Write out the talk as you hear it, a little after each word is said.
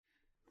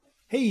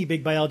Hey,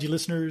 Big Biology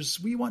listeners,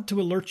 we want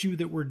to alert you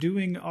that we're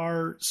doing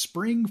our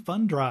Spring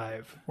Fun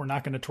Drive. We're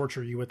not going to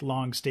torture you with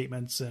long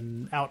statements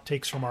and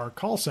outtakes from our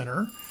call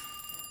center.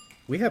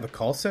 We have a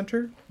call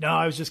center? No,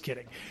 I was just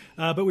kidding.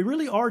 But we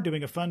really are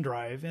doing a fun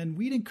drive, and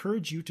we'd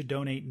encourage you to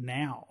donate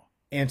now.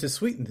 And to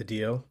sweeten the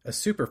deal, a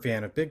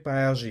superfan of Big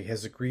Biology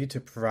has agreed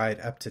to provide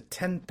up to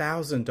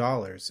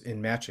 $10,000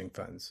 in matching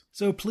funds.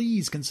 So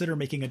please consider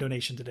making a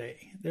donation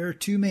today. There are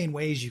two main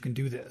ways you can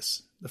do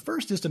this. The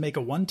first is to make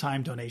a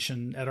one-time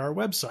donation at our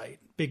website,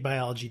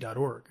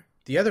 bigbiology.org.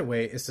 The other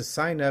way is to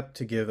sign up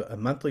to give a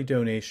monthly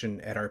donation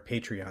at our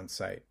Patreon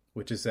site,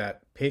 which is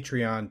at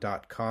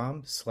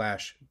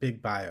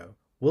patreon.com/bigbio.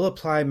 We'll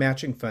apply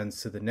matching funds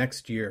to the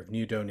next year of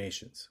new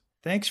donations.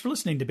 Thanks for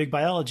listening to Big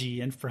Biology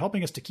and for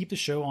helping us to keep the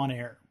show on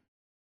air.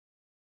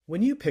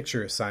 When you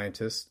picture a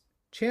scientist,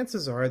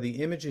 chances are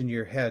the image in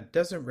your head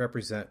doesn't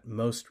represent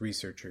most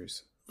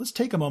researchers. Let's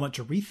take a moment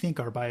to rethink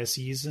our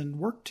biases and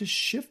work to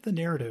shift the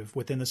narrative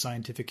within the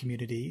scientific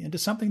community into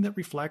something that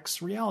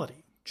reflects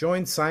reality.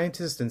 Join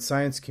scientist and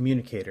science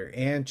communicator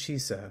Ann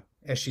Chisa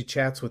as she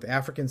chats with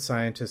African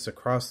scientists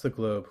across the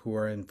globe who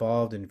are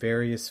involved in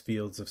various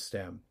fields of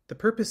STEM. The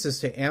purpose is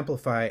to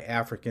amplify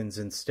Africans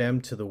in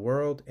STEM to the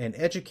world and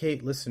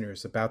educate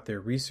listeners about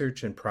their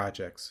research and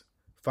projects.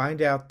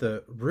 Find out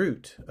the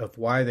root of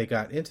why they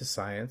got into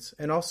science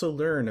and also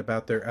learn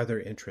about their other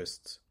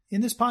interests. In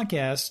this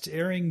podcast,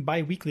 airing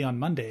bi-weekly on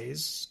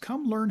Mondays,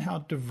 come learn how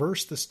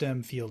diverse the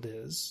STEM field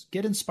is,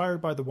 get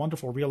inspired by the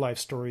wonderful real-life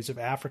stories of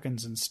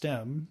Africans in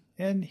STEM,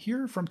 and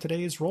hear from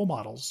today's role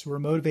models who are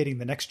motivating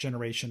the next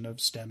generation of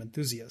STEM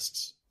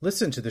enthusiasts.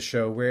 Listen to the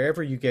show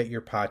wherever you get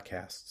your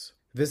podcasts.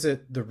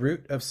 Visit the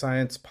Root of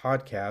Science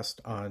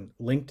podcast on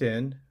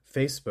LinkedIn,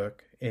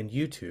 Facebook, and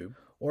YouTube,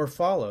 or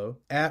follow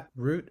at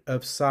Root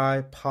of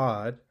Sci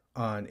Pod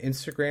on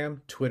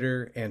Instagram,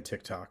 Twitter, and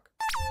TikTok.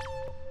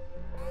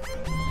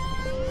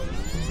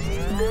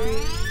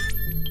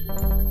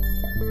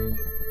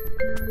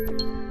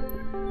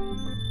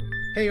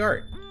 Hey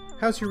Art,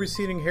 how's your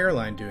receding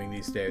hairline doing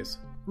these days?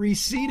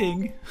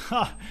 Receding?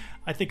 Ha!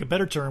 I think a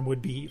better term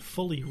would be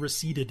fully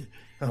receded.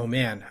 Oh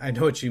man, I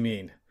know what you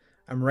mean.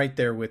 I'm right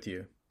there with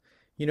you.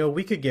 You know,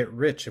 we could get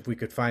rich if we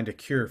could find a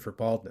cure for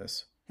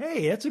baldness.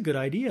 Hey, that's a good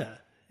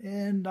idea.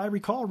 And I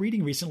recall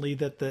reading recently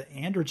that the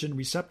androgen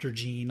receptor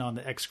gene on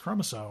the X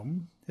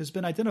chromosome has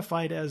been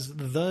identified as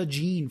the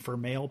gene for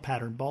male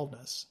pattern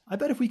baldness. I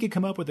bet if we could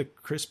come up with a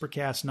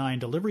CRISPR-Cas9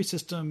 delivery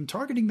system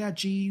targeting that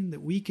gene,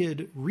 that we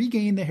could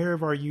regain the hair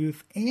of our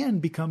youth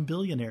and become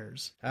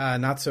billionaires.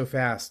 Not so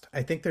fast.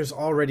 I think there's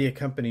already a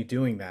company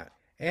doing that.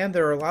 And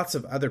there are lots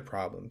of other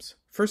problems.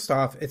 First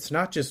off, it's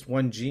not just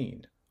one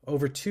gene.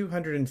 Over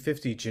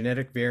 250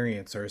 genetic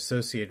variants are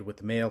associated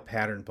with male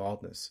pattern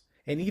baldness.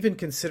 And even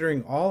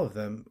considering all of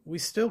them, we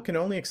still can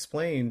only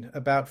explain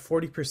about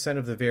 40%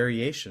 of the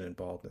variation in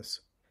baldness.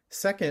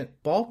 Second,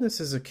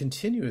 baldness is a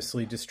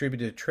continuously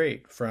distributed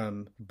trait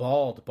from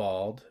bald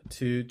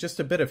to just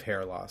a bit of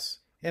hair loss.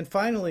 And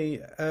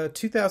finally, a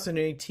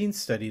 2018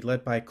 study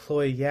led by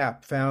Chloe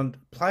Yap found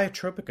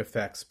pleiotropic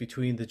effects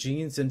between the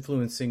genes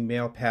influencing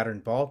male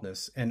pattern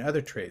baldness and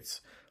other traits,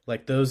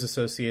 like those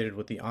associated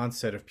with the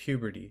onset of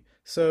puberty.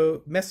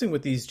 So messing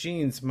with these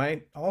genes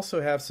might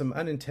also have some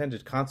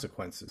unintended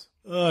consequences.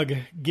 Ugh,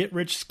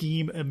 get-rich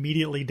scheme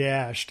immediately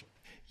dashed.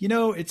 You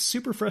know, it's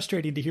super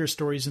frustrating to hear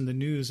stories in the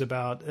news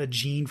about a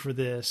gene for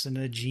this and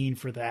a gene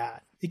for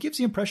that. It gives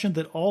the impression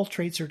that all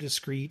traits are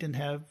discrete and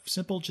have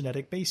simple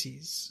genetic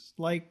bases,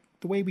 like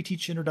the way we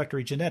teach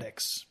introductory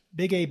genetics.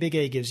 Big A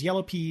gives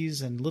yellow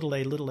peas and little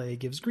a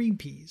gives green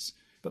peas.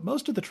 But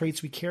most of the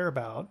traits we care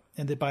about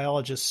and that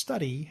biologists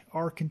study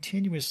are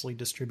continuously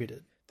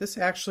distributed. This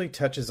actually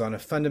touches on a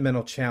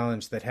fundamental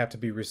challenge that had to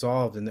be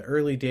resolved in the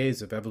early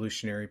days of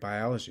evolutionary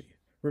biology.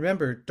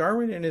 Remember,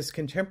 Darwin and his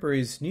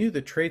contemporaries knew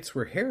that traits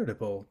were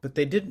heritable, but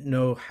they didn't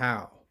know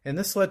how. And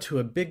this led to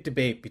a big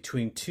debate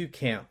between two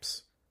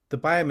camps. The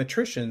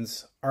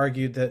biometricians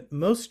argued that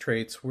most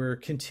traits were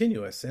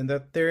continuous and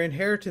that their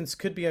inheritance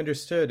could be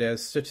understood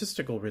as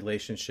statistical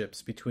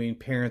relationships between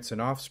parents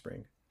and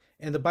offspring.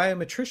 And the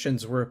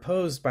biometricians were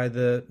opposed by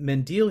the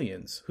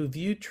Mendelians, who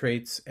viewed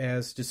traits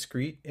as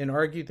discrete and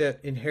argued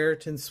that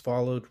inheritance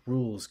followed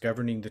rules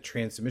governing the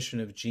transmission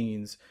of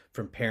genes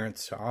from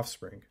parents to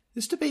offspring.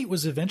 This debate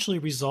was eventually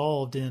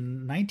resolved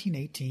in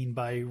 1918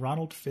 by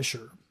Ronald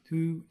Fisher,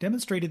 who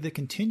demonstrated that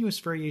continuous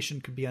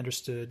variation could be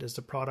understood as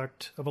the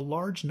product of a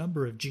large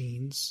number of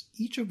genes,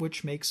 each of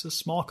which makes a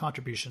small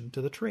contribution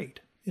to the trait.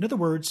 In other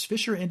words,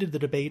 Fisher ended the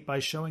debate by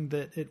showing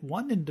that at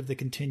one end of the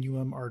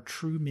continuum are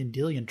true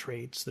Mendelian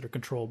traits that are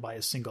controlled by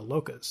a single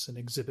locus and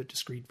exhibit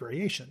discrete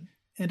variation.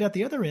 And at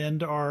the other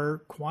end are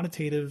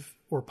quantitative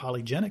or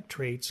polygenic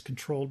traits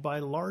controlled by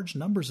large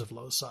numbers of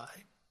loci,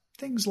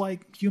 things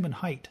like human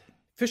height.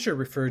 Fisher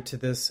referred to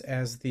this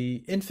as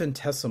the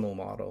infinitesimal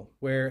model,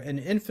 where an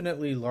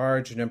infinitely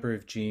large number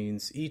of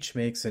genes each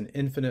makes an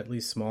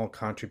infinitely small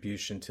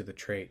contribution to the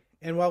trait.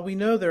 And while we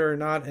know there are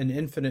not an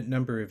infinite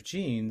number of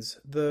genes,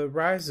 the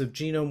rise of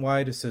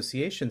genome-wide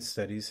association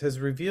studies has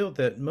revealed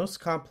that most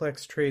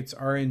complex traits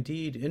are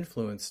indeed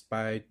influenced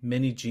by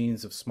many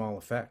genes of small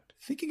effect.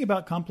 Thinking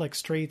about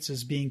complex traits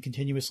as being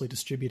continuously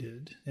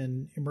distributed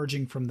and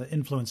emerging from the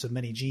influence of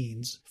many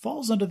genes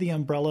falls under the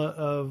umbrella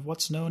of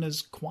what's known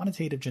as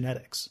quantitative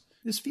genetics.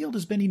 This field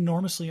has been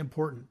enormously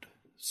important,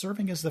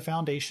 serving as the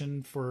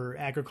foundation for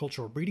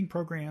agricultural breeding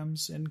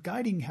programs and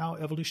guiding how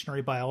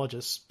evolutionary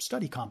biologists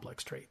study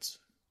complex traits.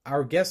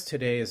 Our guest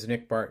today is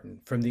Nick Barton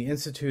from the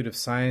Institute of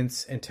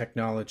Science and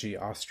Technology,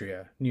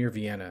 Austria, near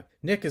Vienna.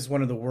 Nick is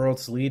one of the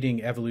world's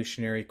leading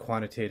evolutionary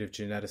quantitative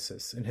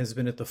geneticists and has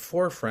been at the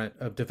forefront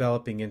of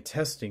developing and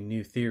testing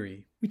new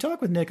theory. We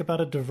talk with Nick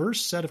about a diverse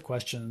set of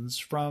questions,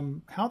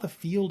 from how the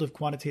field of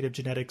quantitative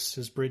genetics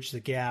has bridged the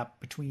gap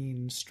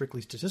between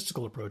strictly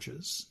statistical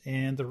approaches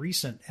and the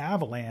recent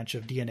avalanche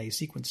of DNA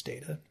sequence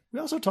data. We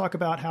also talk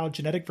about how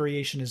genetic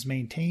variation is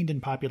maintained in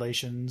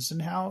populations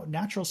and how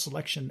natural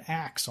selection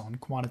acts on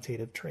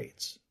quantitative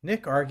traits.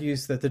 Nick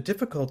argues that the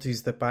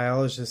difficulties that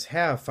biologists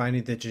have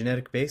finding the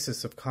genetic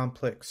basis of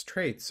complex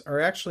traits are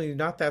actually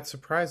not that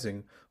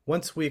surprising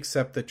once we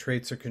accept that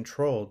traits are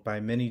controlled by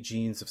many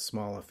genes of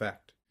small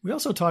effect. We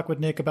also talk with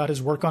Nick about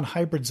his work on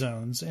hybrid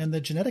zones and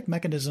the genetic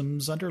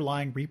mechanisms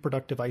underlying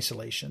reproductive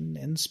isolation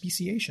and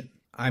speciation.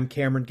 I'm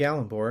Cameron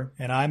Gallenbohr.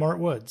 And I'm Art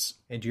Woods.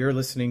 And you're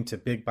listening to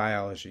Big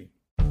Biology.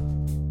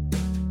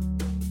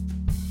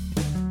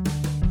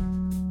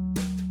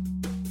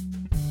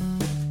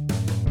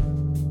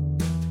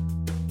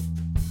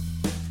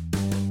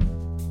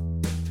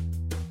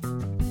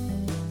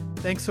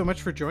 Thanks so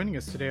much for joining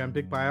us today on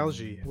Big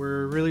Biology.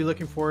 We're really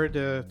looking forward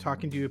to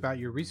talking to you about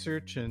your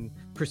research and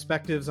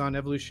perspectives on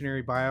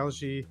evolutionary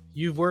biology.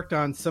 You've worked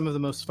on some of the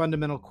most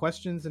fundamental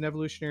questions in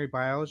evolutionary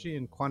biology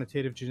and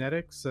quantitative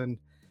genetics, and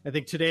I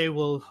think today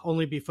we'll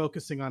only be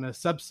focusing on a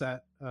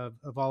subset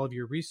of all of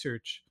your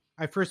research.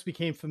 I first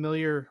became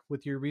familiar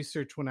with your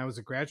research when I was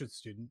a graduate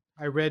student.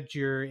 I read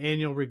your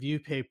annual review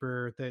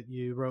paper that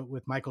you wrote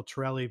with Michael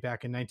Torelli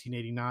back in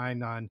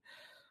 1989 on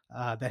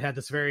that had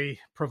this very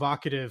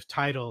provocative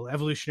title,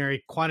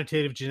 Evolutionary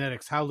Quantitative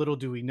Genetics, How Little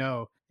Do We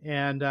Know?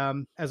 And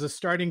as a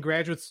starting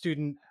graduate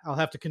student, I'll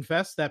have to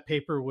confess that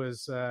paper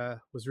was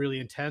really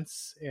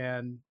intense,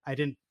 and I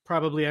didn't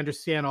probably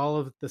understand all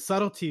of the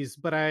subtleties,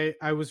 but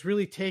I was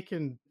really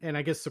taken and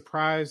I guess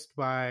surprised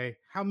by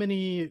how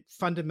many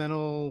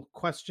fundamental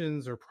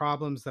questions or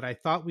problems that I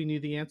thought we knew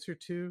the answer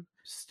to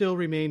still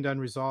remained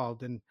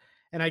unresolved. And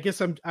I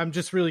guess I'm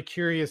just really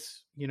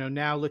curious,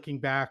 now looking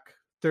back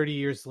 30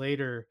 years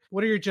later,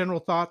 what are your general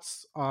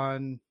thoughts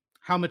on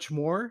how much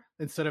more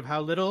instead of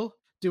how little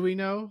do we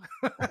know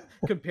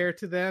compared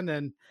to then?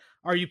 And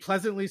are you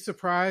pleasantly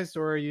surprised,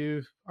 or are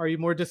you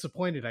more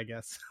disappointed, I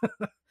guess?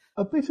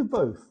 A bit of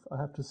both, I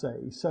have to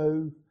say.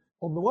 So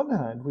on the one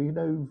hand, we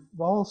know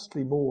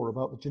vastly more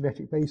about the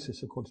genetic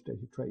basis of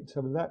quantitative traits.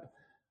 I mean, that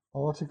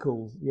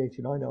article, the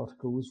 89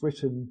 article, was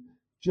written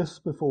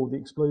just before the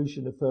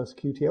explosion of first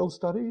QTL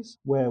studies,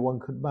 where one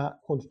could map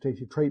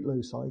quantitative trait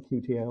loci,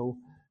 QTL,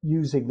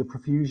 using the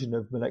profusion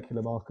of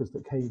molecular markers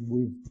that came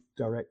with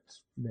direct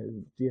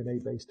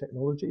DNA-based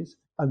technologies.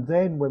 And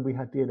then when we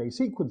had DNA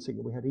sequencing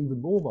and we had even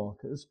more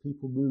markers,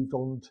 people moved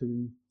on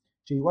to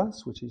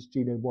GWAS, which is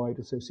genome-wide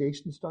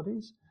association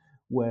studies,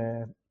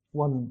 where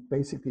one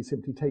basically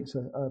simply takes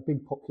a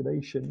big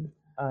population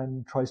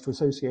and tries to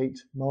associate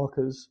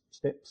markers,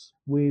 SNPs,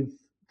 with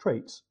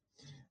traits.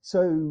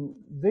 So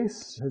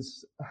this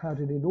has had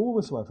an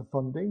enormous amount of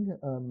funding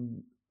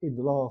in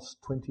the last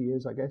 20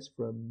 years, I guess,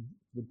 from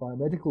the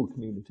biomedical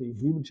community in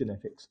human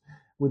genetics,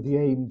 with the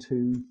aim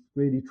to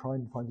really try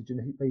and find the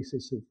genetic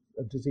basis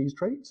of disease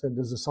traits. And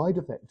as a side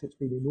effect, it's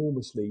been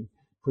enormously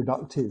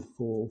productive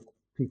for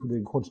people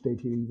doing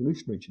quantitative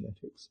evolutionary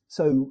genetics.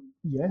 So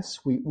yes,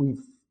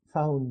 we've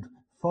found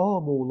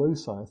far more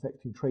loci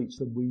affecting traits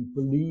than we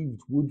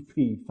believed would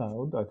be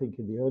found, I think,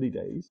 in the early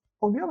days.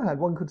 On the other hand,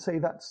 one could say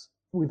that's,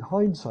 with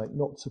hindsight,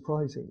 not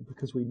surprising,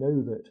 because we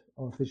know that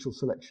artificial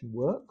selection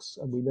works,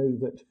 and we know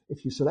that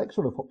if you select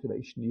on a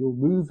population, you'll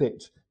move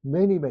it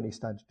many, many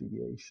standard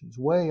deviations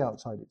way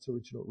outside its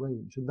original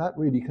range. And that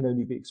really can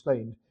only be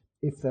explained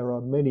if there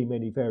are many,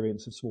 many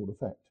variants of small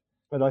effect.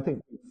 And I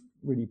think we've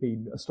really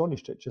been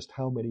astonished at just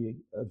how many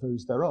of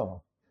those there are.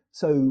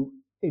 So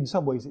in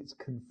some ways, it's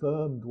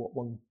confirmed what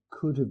one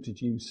could have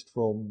deduced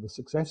from the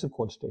success of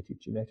quantitative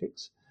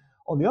genetics.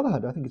 On the other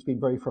hand, I think it's been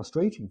very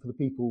frustrating for the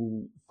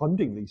people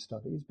funding these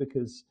studies,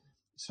 because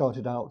it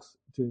started out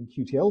doing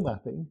QTL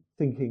mapping,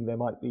 thinking there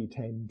might be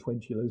 10,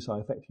 20 loci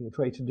affecting a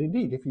trait. And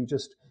indeed, if you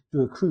just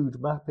do a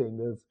crude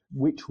mapping of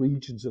which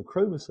regions of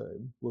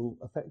chromosome will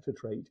affect a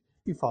trait,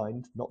 you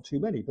find not too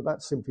many, but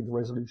that's simply the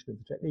resolution of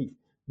the technique.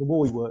 The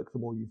more you work, the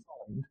more you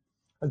find.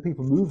 And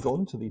people moved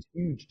on to these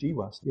huge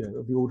GWAS,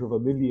 of the order of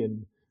 1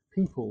 million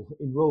people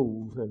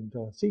enrolled and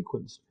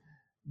sequenced.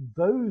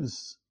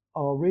 Those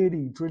are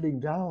really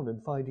drilling down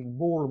and finding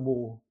more and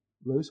more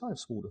loci of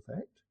small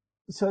effect.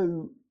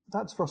 So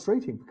that's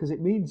frustrating because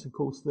it means, of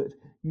course, that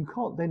you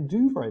can't then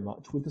do very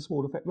much with the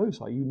small effect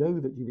loci. You know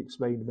that you've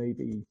explained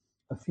maybe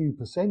a few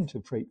 %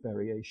 of trait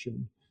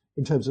variation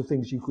in terms of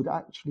things you could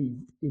actually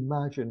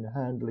imagine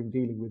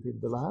dealing with in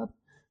the lab,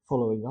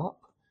 following up.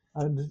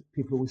 And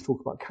people always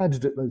talk about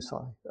candidate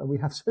loci, and we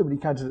have so many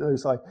candidate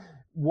loci.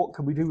 What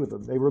can we do with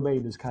them? They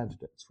remain as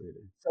candidates,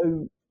 really.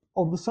 So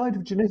on the side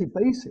of genetic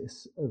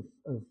basis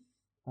of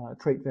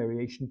trait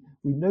variation,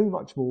 we know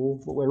much more,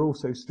 but we're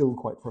also still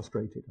quite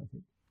frustrated, I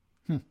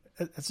think.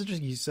 It's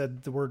interesting you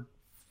said the word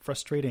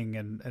frustrating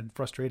and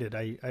frustrated.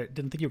 I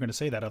didn't think you were going to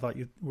say that. I thought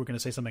you were going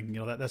to say something,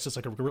 that's just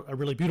like a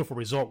really beautiful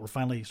result. We're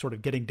finally sort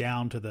of getting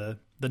down to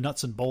the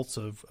nuts and bolts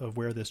of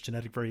where this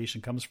genetic variation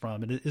comes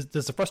from. And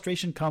does the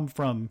frustration come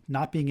from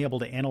not being able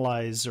to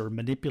analyze or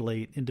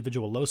manipulate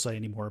individual loci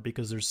anymore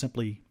because there's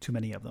simply too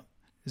many of them?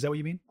 Is that what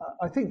you mean?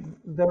 I think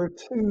there are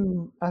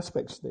two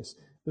aspects to this.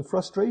 The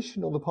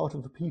frustration on the part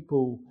of the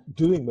people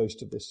doing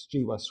most of this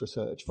GWAS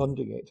research,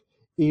 funding it,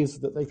 is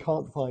that they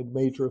can't find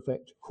major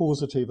effect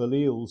causative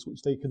alleles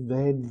which they can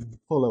then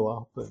follow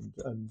up and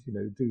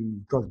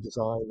do drug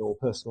design or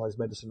personalized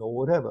medicine or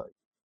whatever.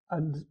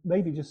 And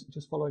maybe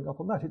just following up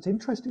on that, it's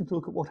interesting to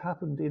look at what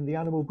happened in the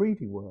animal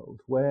breeding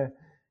world, where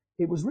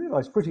it was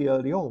realized pretty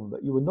early on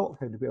that you were not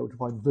going to be able to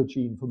find the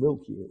gene for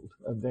milk yield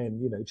and then,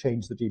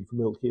 change the gene for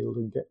milk yield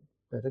and get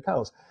better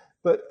cows.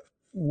 But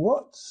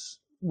what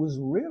was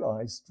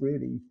realized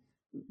really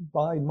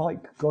by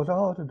Mike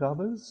Goddard and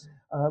others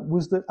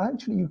was that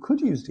actually you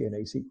could use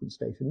DNA sequence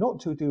data, not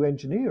to do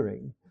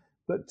engineering,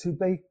 but to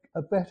make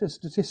a better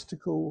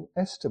statistical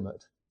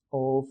estimate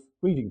of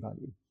breeding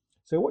value.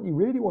 So what you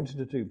really wanted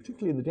to do,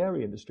 particularly in the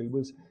dairy industry,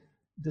 was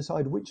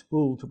decide which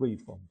bull to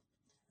breed from.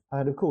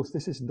 And of course,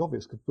 this isn't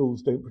obvious because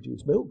bulls don't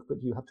produce milk,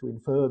 but you have to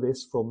infer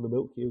this from the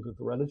milk yield of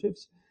the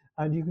relatives.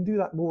 And you can do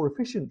that more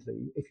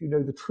efficiently if you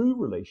know the true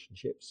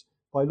relationships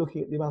by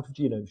looking at the amount of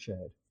genome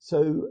shared.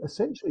 So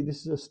essentially,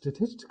 this is a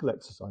statistical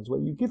exercise where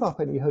you give up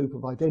any hope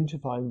of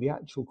identifying the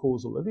actual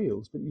causal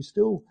alleles, but you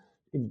still,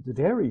 in the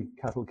dairy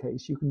cattle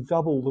case, you can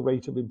double the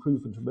rate of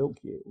improvement of milk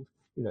yield,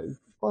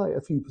 by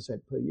a few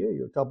 % per year.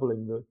 You're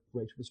doubling the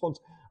rate of response,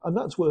 and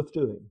that's worth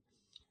doing.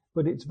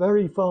 But it's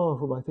very far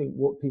from, I think,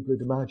 what people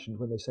had imagined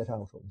when they set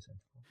out on this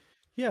enterprise.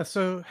 Yeah,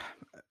 so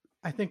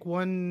I think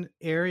one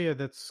area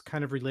that's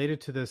kind of related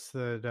to this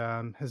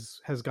that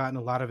has gotten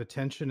a lot of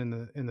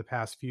attention in the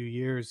past few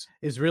years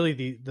is really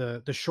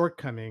the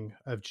shortcoming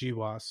of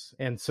GWAS.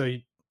 And so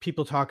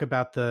people talk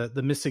about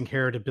the missing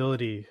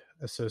heritability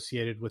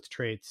associated with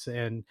traits.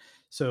 And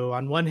so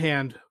on one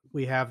hand,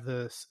 we have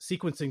the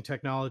sequencing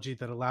technology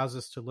that allows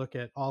us to look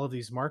at all of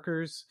these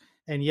markers,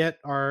 and yet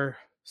our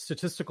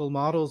statistical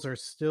models are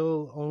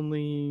still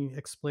only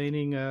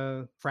explaining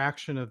a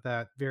fraction of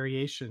that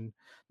variation.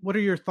 What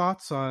are your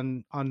thoughts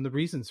on the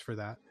reasons for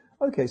that?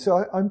 Okay, so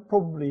I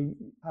probably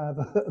have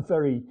a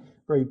very,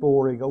 very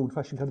boring,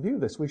 old-fashioned kind of view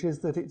of this, which is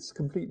that it's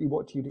completely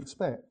what you'd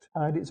expect.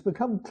 And it's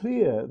become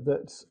clear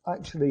that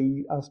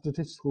actually our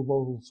statistical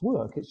models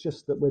work. It's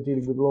just that we're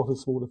dealing with a lot of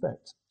small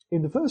effects.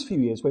 In the first few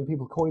years, when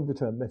people coined the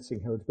term missing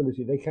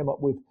heritability, they came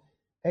up with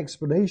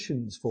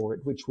explanations for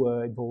it, which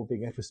were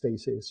involving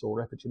epistasis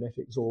or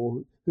epigenetics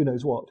or who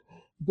knows what.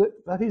 But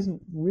that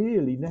isn't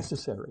really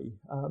necessary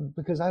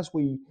because as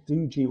we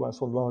do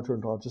GWAS on larger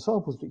and larger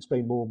samples to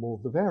explain more and more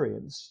of the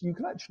variants, you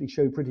can actually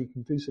show pretty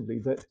conclusively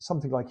that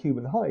something like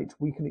human height,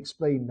 we can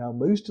explain now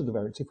most of the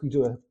variants if we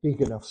do a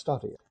big enough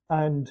study.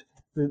 And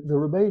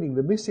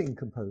the missing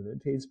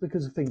component is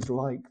because of things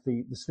like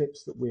the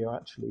SNPs that we are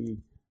actually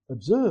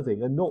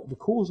observing and not the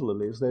causal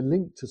alleles. They're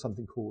linked to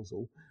something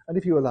causal, and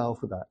if you allow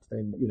for that,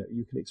 then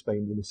you can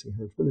explain the missing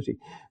heritability.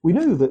 We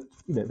know that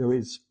there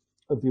is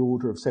of the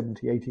order of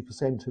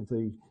 70-80% of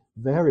the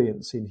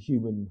variance in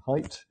human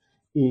height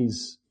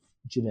is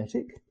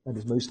genetic and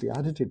is mostly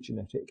additive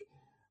genetic,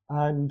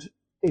 and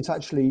it's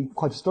actually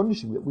quite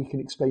astonishing that we can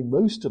explain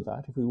most of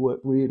that if we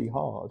work really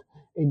hard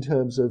in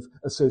terms of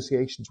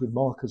associations with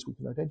markers we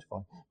can identify.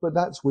 But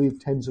that's with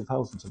tens of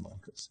thousands of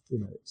markers.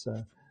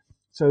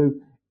 So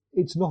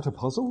it's not a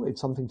puzzle.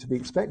 It's something to be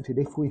expected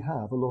if we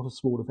have a lot of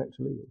small effect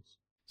alleles.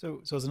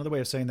 So as another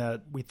way of saying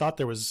that, we thought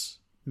there was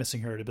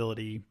missing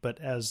heritability, but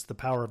as the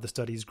power of the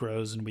studies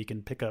grows and we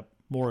can pick up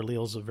more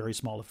alleles of very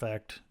small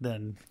effect,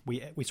 then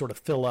we sort of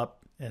fill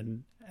up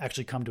and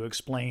actually come to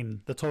explain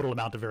the total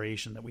amount of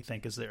variation that we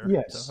think is there.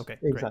 Yes, so, okay,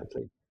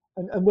 exactly.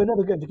 And we're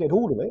never going to get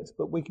all of it,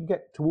 but we can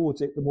get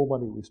towards it the more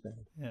money we spend.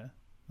 Yeah.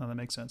 Oh, that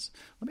makes sense.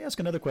 Let me ask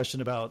another question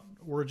about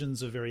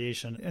origins of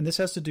variation. And this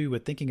has to do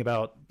with thinking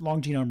about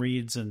long genome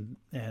reads and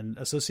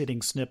associating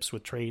SNPs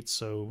with traits.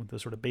 So the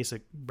sort of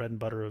basic bread and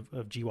butter of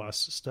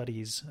GWAS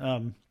studies.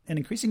 An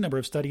increasing number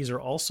of studies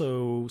are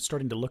also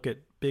starting to look at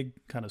big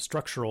kind of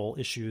structural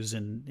issues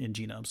in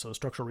genomes. So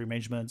structural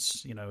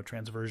rearrangements,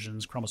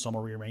 transversions,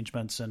 chromosomal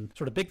rearrangements, and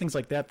sort of big things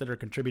like that are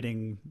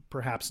contributing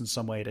perhaps in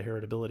some way to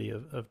heritability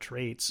of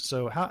traits.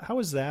 So how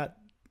is that?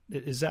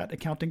 Is that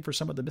accounting for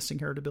some of the missing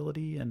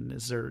heritability? And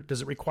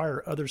does it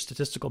require other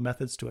statistical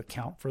methods to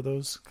account for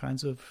those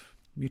kinds of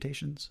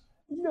mutations?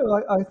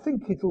 No, I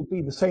think it'll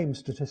be the same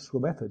statistical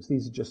methods.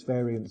 These are just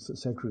variants that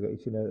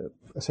segregate in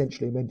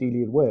essentially a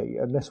Mendelian way,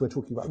 unless we're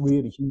talking about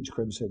really huge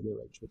chromosome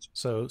rearrangements.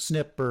 So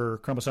SNP or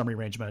chromosome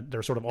rearrangement,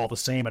 they're sort of all the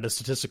same at a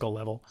statistical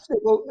level. So,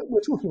 well,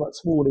 we're talking about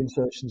small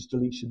insertions,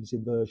 deletions,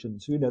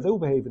 inversions. They all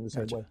behave in the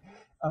same way.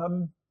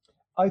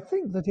 I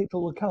think that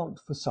it'll account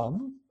for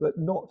some, but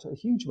not a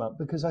huge amount,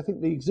 because I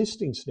think the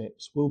existing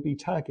SNPs will be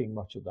tagging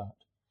much of that.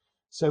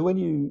 So when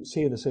you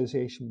see an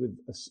association with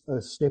a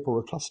SNP or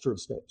a cluster of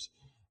SNPs,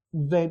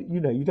 then you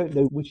don't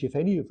know which, if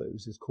any, of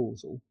those is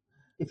causal.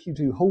 If you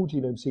do whole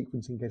genome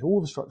sequencing, get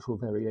all the structural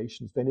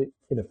variations, then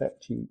in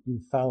effect you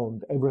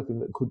found everything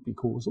that could be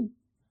causal,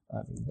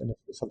 unless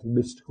there's something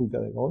mystical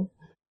going on.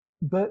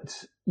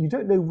 But you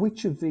don't know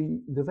which of the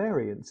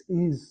variants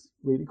is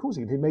really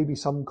causing it. It may be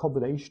some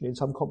combination in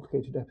some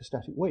complicated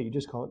epistatic way. You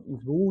just can't.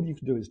 All you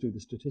can do is do the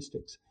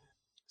statistics.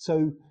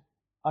 So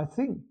I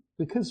think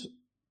because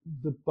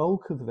the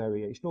bulk of the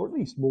variation, or at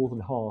least more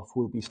than half,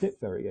 will be SNP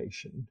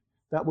variation,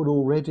 that would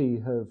already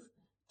have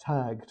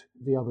tagged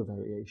the other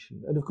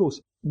variation. And of course,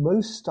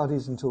 most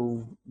studies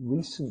until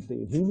recently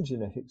in human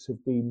genetics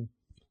have been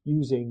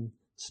using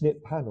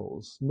SNP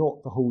panels,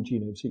 not the whole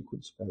genome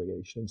sequence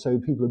variation. And so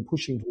people are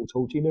pushing towards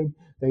whole genome.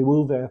 They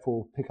will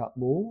therefore pick up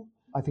more.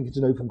 I think it's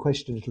an open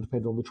question. It'll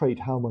depend on the trait,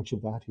 how much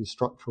of that is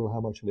structural, how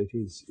much of it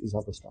is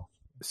other stuff.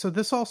 So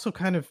this also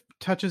kind of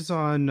touches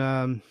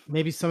on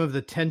maybe some of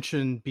the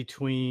tension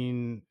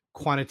between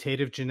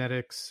quantitative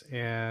genetics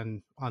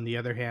and, on the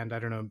other hand, I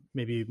don't know,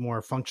 maybe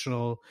more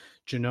functional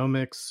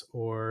genomics,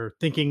 or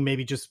thinking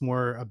maybe just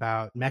more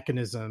about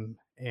mechanism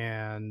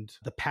and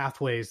the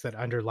pathways that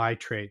underlie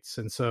traits.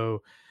 And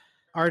so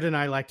Art and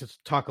I like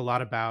to talk a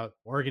lot about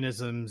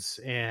organisms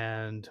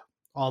and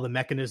all the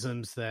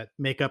mechanisms that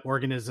make up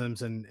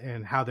organisms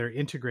and how they're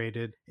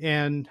integrated.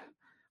 And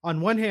on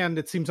one hand,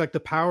 it seems like the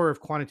power of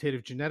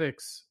quantitative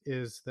genetics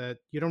is that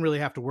you don't really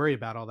have to worry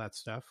about all that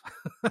stuff.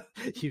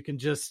 You can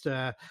just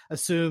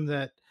assume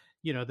that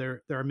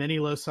there are many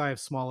loci of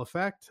small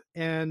effect,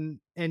 and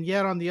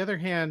yet on the other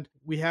hand,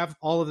 we have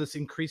all of this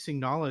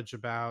increasing knowledge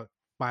about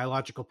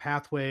biological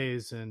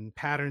pathways and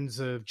patterns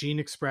of gene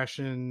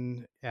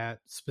expression at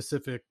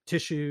specific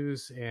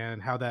tissues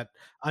and how that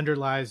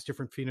underlies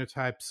different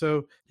phenotypes.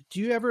 So do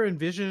you ever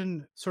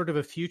envision sort of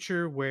a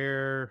future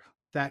where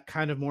that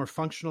kind of more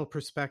functional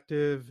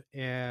perspective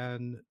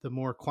and the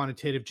more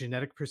quantitative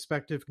genetic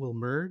perspective will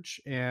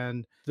merge,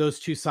 and those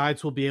two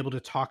sides will be able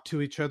to talk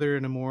to each other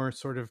in a more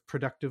sort of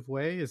productive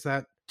way? Is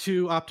that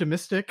too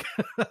optimistic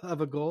of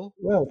a goal?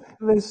 Well,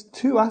 there's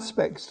two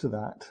aspects to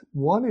that.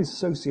 One is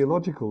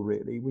sociological,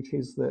 really, which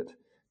is that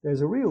there's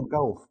a real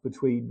gulf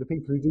between the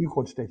people who do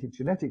quantitative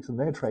genetics and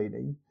their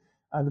training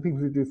and the people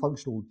who do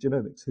functional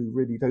genomics, who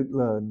really don't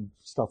learn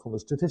stuff on the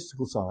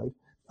statistical side,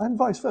 and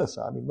vice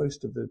versa. I mean,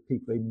 most of the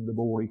people in the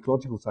more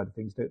ecological side of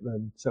things don't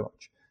learn so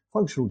much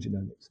functional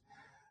genomics.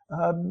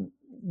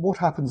 What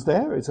happens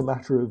there is a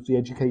matter of the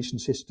education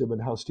system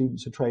and how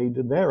students are trained,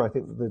 and there I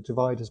think that the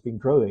divide has been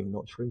growing,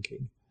 not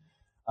shrinking.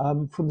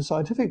 From the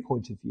scientific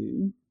point of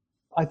view,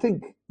 I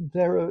think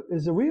there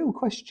is a real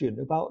question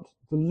about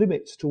the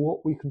limits to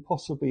what we can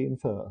possibly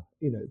infer,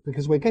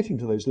 because we're getting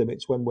to those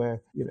limits when we're,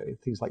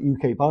 things like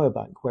UK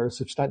Biobank, where a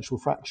substantial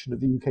fraction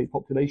of the UK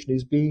population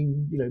is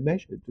being,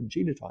 measured and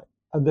genotyped.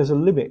 And there's a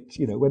limit,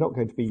 we're not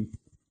going to be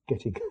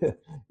getting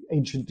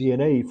ancient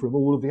DNA from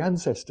all of the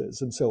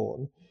ancestors and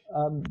so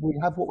on. We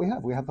have what we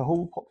have. We have the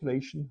whole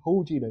population,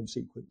 whole genome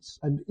sequence.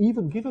 And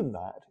even given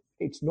that,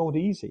 it's not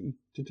easy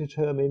to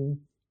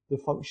determine the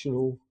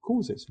functional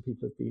causes.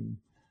 People have been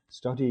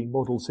studying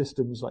model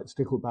systems like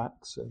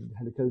sticklebacks and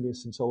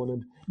heliconius and so on,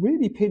 and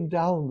really pinned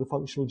down the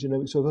functional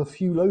genomics of a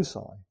few loci.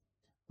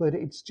 But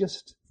it's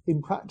just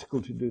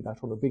impractical to do that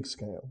on a big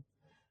scale.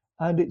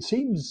 And it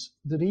seems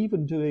that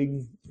even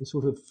doing the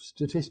sort of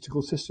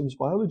statistical systems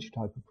biology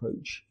type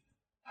approach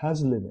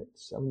has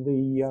limits. And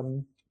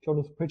the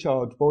Jonathan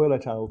Pritchard Boyle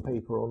et al.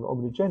 Paper on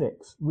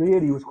omnigenics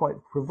really was quite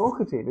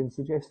provocative in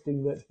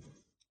suggesting that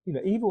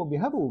even when we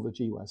have all the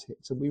GWAS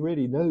hits and we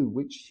really know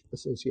which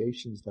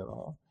associations there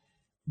are,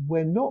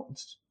 we're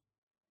not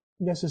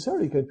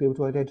necessarily going to be able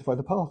to identify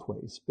the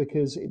pathways,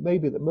 because it may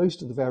be that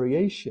most of the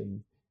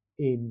variation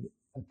in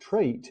a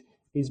trait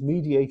is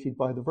mediated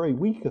by the very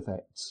weak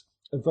effects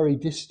of very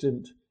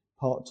distant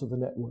parts of the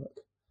network.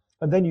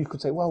 And then you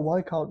could say, well,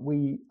 why can't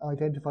we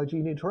identify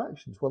gene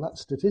interactions? Well, that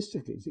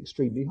statistically is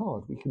extremely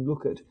hard. We can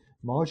look at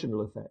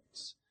marginal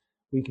effects.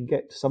 We can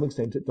get to some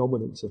extent at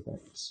dominance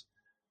effects.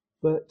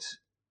 But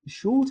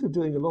short of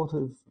doing a lot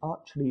of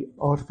actually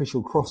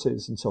artificial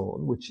crosses and so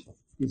on, which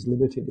is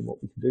limited in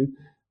what we can do,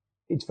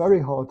 it's very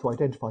hard to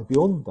identify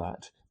beyond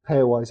that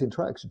pairwise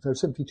interactions. There are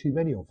simply too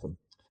many of them.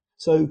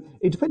 So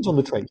it depends on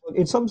the trait.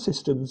 In some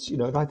systems,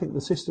 and I think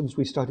the systems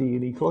we study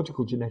in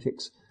ecological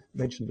genetics,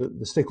 mentioned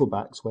the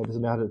sticklebacks, where there's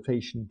an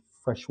adaptation,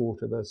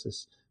 freshwater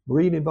versus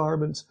marine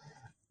environments.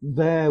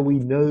 There we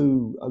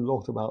know a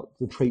lot about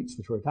the traits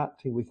that are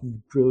adapting. We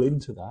can drill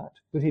into that.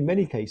 But in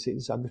many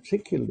cases, and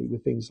particularly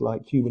with things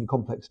like human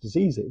complex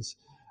diseases,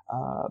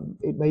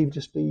 it may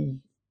just be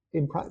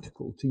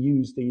impractical to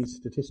use these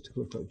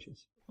statistical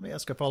approaches. Let me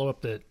ask a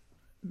follow-up that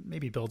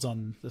maybe builds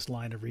on this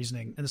line of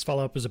reasoning. And this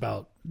follow-up is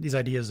about these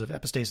ideas of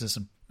epistasis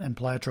and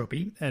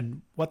pleiotropy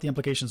and what the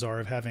implications are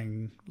of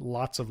having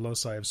lots of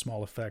loci of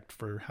small effect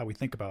for how we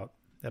think about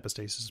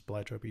epistasis,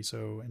 pleiotropy.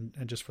 So,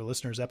 and just for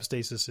listeners,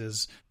 epistasis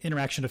is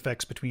interaction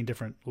effects between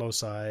different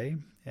loci,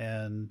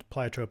 and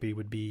pleiotropy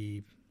would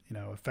be,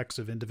 effects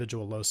of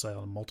individual loci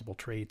on multiple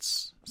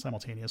traits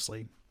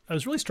simultaneously. I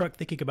was really struck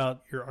thinking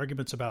about your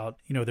arguments about,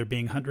 there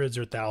being hundreds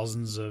or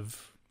thousands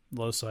of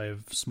loci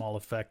of small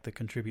effect that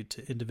contribute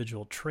to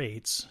individual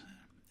traits,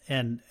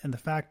 and the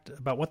fact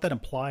about what that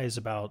implies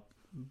about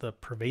the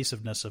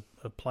pervasiveness of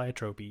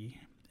pleiotropy,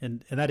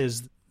 and that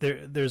is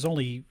there's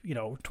only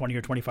 20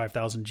 or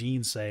 25,000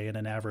 genes, say, in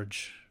an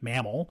average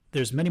mammal.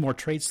 There's many more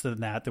traits than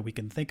that we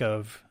can think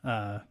of.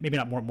 Maybe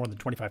not more than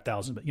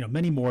 25,000, but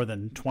many more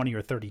than 20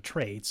 or 30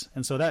 traits.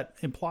 And so that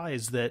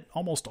implies that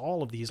almost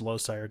all of these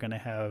loci are going to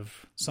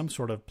have some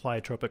sort of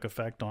pleiotropic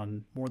effect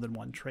on more than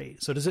one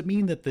trait. So does it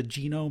mean that the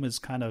genome is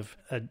kind of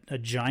a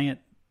giant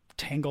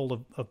tangle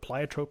of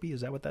pleiotropy?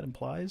 Is that what that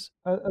implies?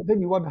 And then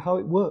you wonder how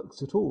it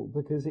works at all,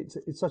 because it's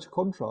such a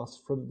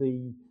contrast from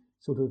the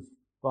sort of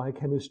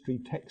biochemistry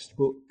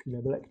textbook,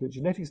 molecular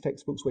genetics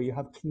textbooks, where you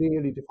have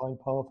clearly defined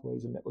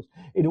pathways and networks.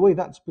 In a way,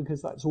 that's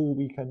because that's all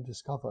we can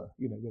discover,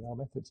 with our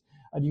methods.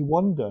 And you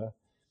wonder,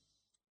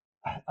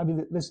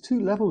 there's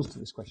two levels to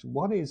this question.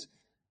 One is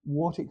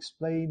what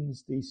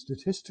explains the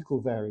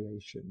statistical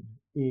variation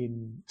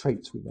in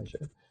traits we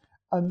measure.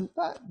 And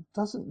that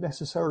doesn't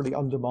necessarily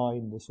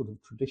undermine the sort of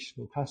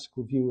traditional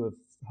classical view of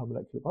how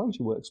molecular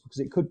biology works, because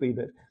it could be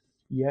that,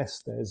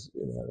 yes, there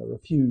are a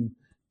few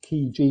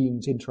key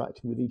genes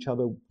interacting with each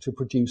other to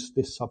produce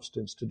this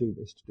substance, to do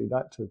this, to do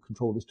that, to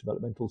control this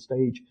developmental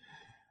stage.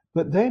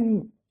 But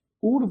then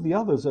all of the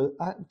others are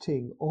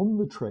acting on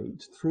the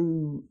trait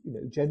through,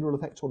 general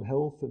effects on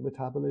health and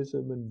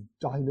metabolism and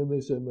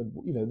dynamism, and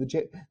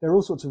there are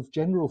all sorts of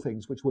general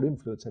things which will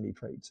influence any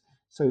traits.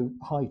 So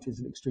height is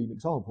an extreme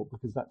example,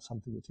 because that's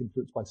something that's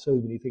influenced by so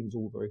many things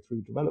all the way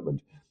through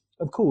development.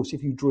 Of course,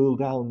 if you drill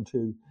down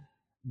to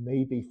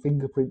maybe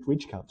fingerprint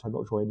ridge counts, I'm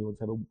not sure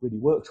anyone's ever really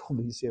worked on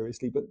these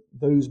seriously, but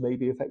those may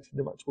be affected in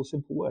a much more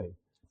simple way.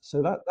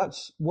 So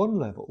that's one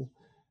level.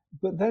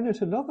 But then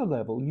at another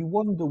level, you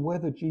wonder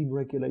whether gene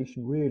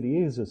regulation really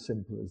is as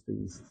simple as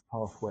these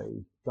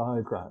pathway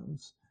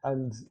diagrams.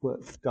 And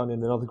work done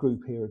in another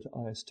group here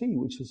at IST,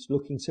 which is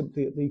looking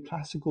simply at the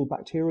classical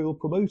bacterial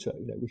promoter,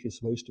 which is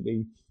supposed to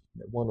be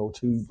one or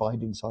two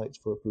binding sites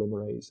for a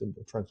polymerase and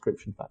a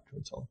transcription factor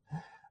and so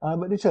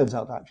on. And it turns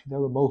out that actually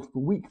there are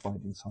multiple weak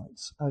binding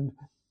sites. And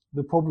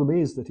the problem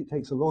is that it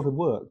takes a lot of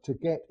work to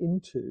get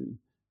into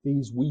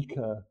these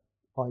weaker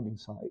binding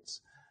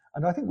sites.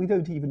 And I think we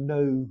don't even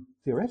know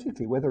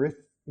theoretically whether, if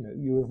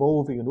you're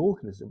evolving an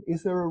organism,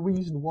 is there a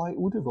reason why it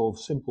would evolve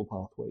simple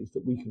pathways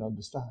that we can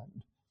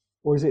understand?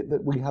 Or is it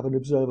that we have an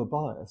observer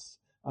bias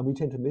and we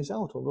tend to miss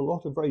out on a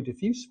lot of very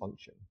diffuse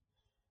function,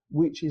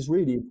 which is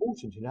really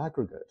important in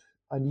aggregate,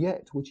 and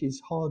yet which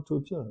is hard to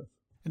observe?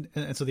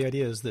 And so the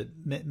idea is that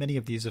many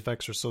of these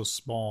effects are so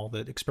small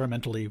that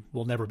experimentally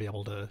we'll never be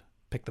able to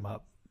pick them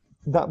up.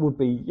 That would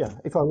be,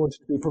 if I wanted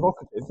to be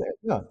provocative,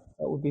 that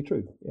would be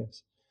true,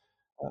 yes.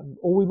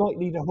 Or we might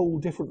need a whole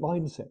different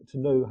mindset to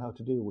know how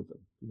to deal with them,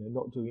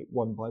 not doing it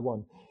one by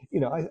one.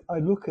 I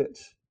look at,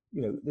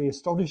 the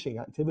astonishing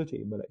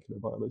activity in molecular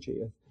biology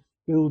of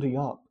building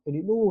up an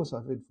enormous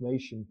amount of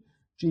information,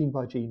 gene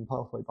by gene,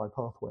 pathway by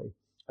pathway.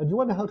 And you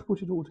wonder how to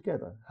put it all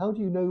together. How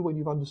do you know when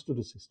you've understood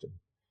a system?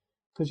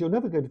 Because you're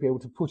never going to be able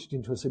to put it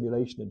into a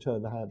simulation and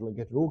turn the handle and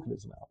get an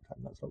organism out.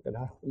 And that's not going to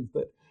happen.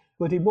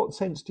 But in what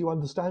sense do you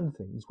understand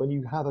things when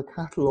you have a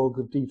catalogue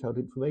of detailed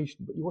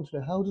information, but you want to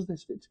know, how does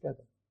this fit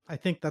together? I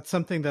think that's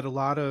something that a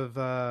lot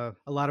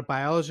of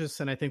biologists,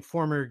 and I think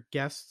former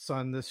guests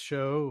on this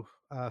show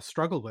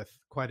struggle with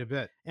quite a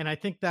bit. And I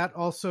think that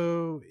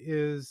also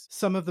is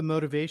some of the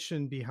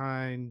motivation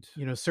behind,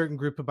 a certain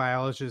group of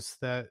biologists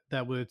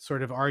that would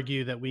sort of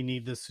argue that we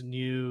need a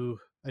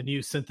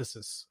new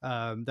synthesis,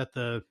 that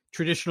the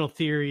traditional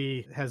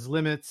theory has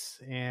limits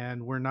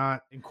and we're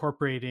not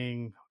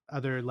incorporating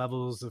other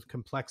levels of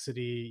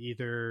complexity,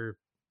 either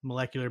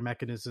molecular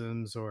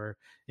mechanisms or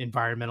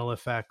environmental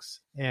effects.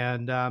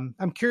 And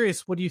I'm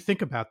curious, what do you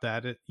think about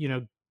that?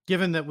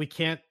 Given that we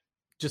can't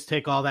just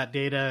take all that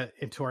data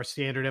into our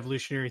standard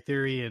evolutionary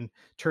theory and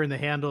turn the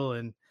handle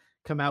and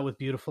come out with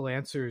beautiful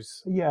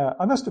answers. Yeah,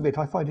 I must admit,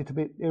 I find it a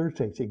bit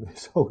irritating,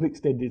 this whole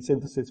extended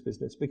synthesis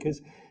business,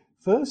 because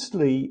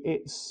firstly,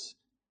 it's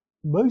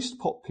most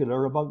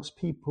popular amongst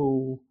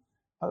people,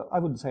 I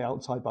wouldn't say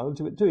outside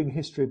biology, but doing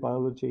history of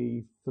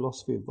biology,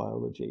 philosophy of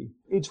biology.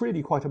 It's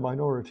really quite a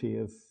minority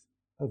of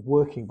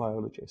working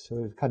biologists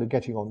who are kind of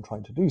getting on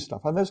trying to do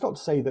stuff. And that's not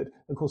to say that,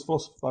 of course,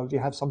 philosophy of biology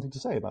have something to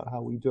say about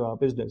how we do our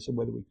business and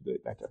whether we can do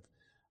it better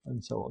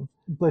and so on.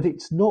 But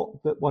it's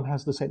not that one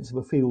has the sense of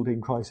a field in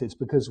crisis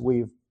because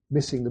we're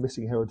missing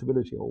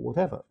heritability or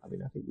whatever. I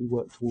think we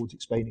work towards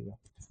explaining that.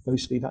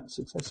 Mostly that's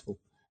successful.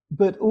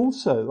 But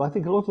also, I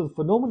think a lot of the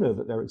phenomena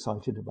that they're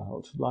excited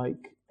about,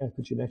 like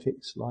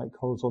epigenetics, like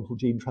horizontal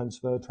gene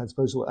transfer,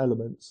 transposable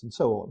elements, and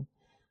so on,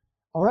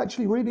 are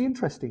actually really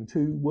interesting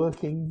to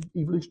working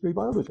evolutionary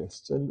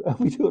biologists. And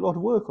we do a lot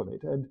of work on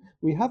it. And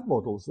we have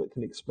models that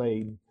can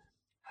explain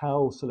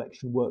how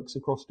selection works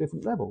across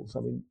different levels.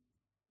 I mean,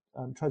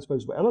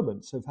 transposable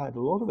elements have had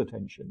a lot of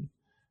attention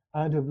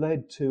and have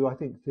led to, I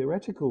think,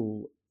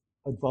 theoretical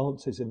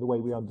advances in the way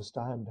we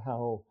understand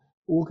how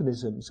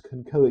organisms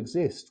can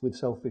coexist with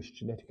selfish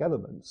genetic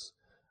elements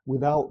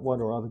without one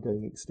or other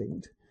going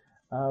extinct,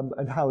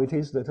 and how it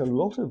is that a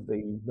lot of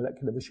the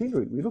molecular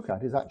machinery we look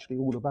at is actually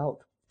all about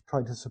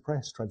trying to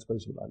suppress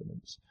transposable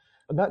elements.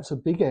 And that's a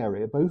big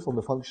area, both on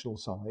the functional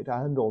side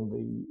and on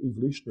the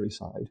evolutionary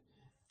side.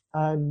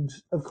 And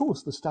of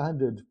course, the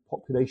standard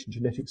population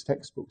genetics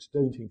textbooks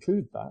don't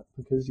include that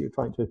because you're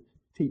trying to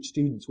teach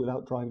students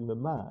without driving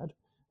them mad.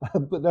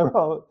 But there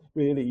are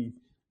really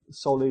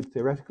solid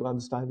theoretical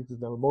understandings,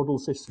 and there are model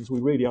systems. We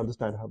really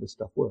understand how this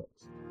stuff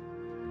works.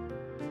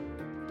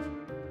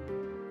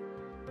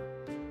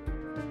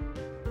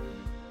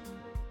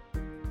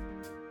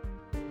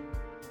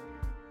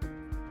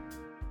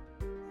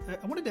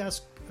 I wanted to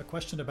ask a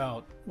question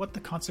about what the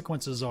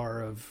consequences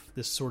are of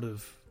this sort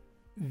of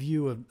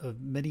view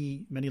of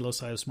many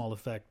loci of small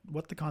effect,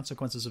 what the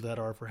consequences of that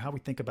are for how we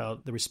think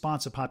about the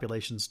response of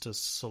populations to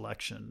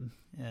selection,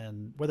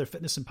 and whether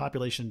fitness in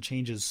population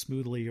changes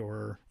smoothly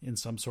or in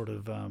some sort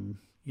of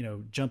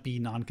jumpy,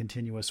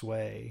 non-continuous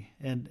way.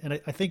 And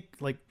I think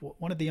like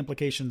one of the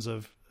implications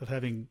of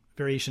having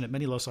variation at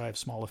many loci of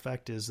small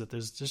effect is that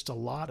there's just a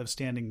lot of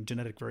standing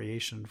genetic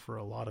variation for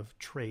a lot of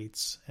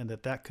traits, and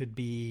that could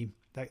be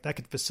that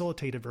could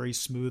facilitate a very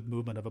smooth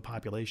movement of a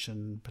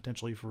population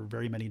potentially for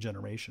very many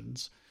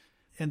generations.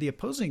 And the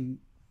opposing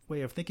way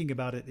of thinking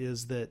about it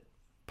is that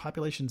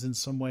populations in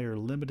some way are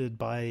limited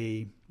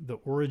by the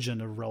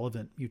origin of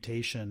relevant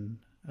mutation,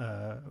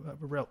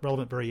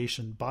 relevant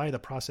variation by the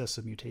process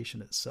of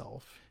mutation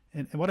itself.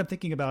 And what I'm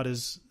thinking about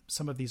is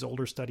some of these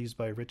older studies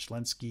by Rich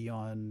Lenski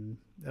on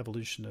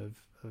evolution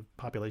of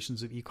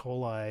populations of E.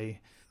 coli.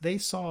 They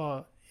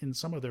saw in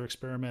some of their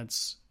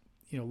experiments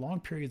long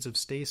periods of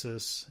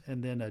stasis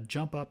and then a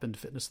jump up in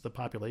fitness of the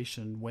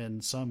population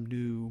when some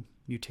new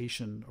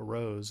mutation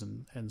arose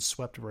and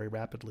swept very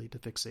rapidly to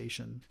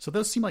fixation. So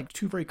those seem like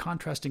two very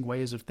contrasting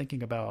ways of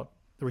thinking about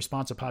the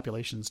response of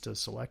populations to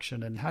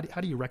selection. And how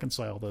do you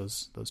reconcile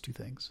those two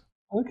things?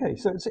 Okay,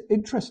 so it's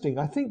interesting.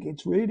 I think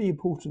it's really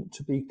important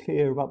to be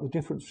clear about the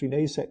difference between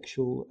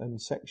asexual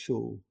and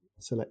sexual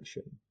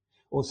selection,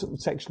 or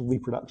sexual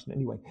reproduction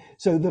anyway.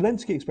 So the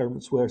Lenski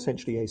experiments were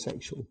essentially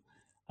asexual.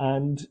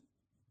 And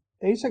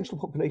asexual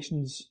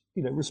populations,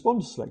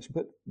 respond to selection,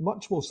 but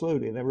much more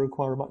slowly, and they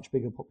require a much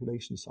bigger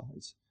population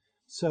size.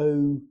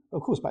 So,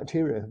 of course,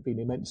 bacteria have been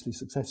immensely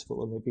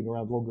successful, and they've been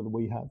around longer than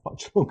we have,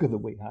 much longer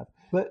than we have.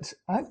 But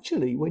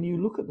actually, when you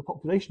look at the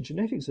population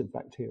genetics of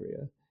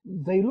bacteria,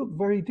 they look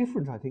very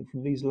different, I think,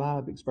 from these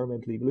lab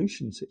experimental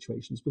evolution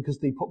situations, because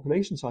the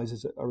population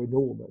sizes are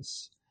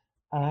enormous,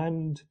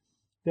 and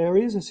there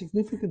is a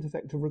significant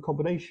effect of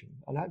recombination.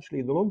 And actually,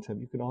 in the long term,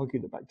 you can argue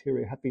that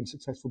bacteria have been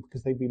successful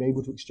because they've been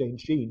able to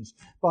exchange genes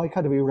by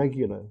kind of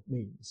irregular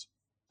means.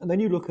 And then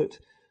you look at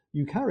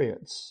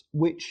eukaryotes,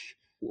 which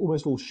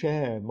almost all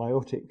share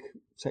meiotic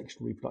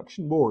sexual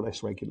reproduction, more or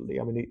less regularly.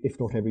 I mean, if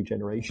not every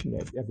generation,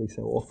 every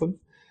so often.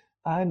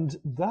 And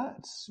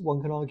that,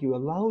 one can argue,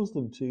 allows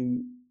them to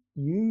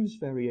use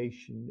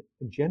variation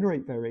and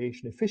generate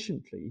variation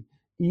efficiently,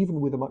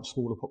 even with a much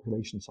smaller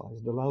population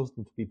size. It allows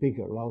them to be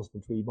bigger, allows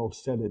them to be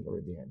multicellular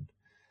in the end.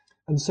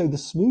 And so the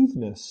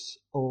smoothness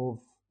of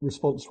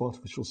response to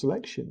artificial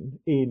selection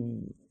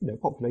in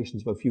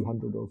populations of a few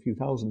hundred or a few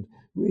thousand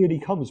really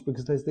comes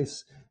because there's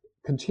this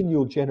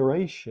continual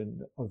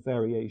generation of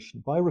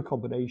variation by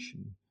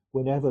recombination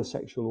whenever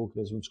sexual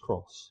organisms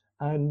cross.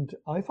 And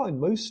I find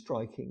most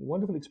striking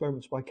wonderful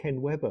experiments by Ken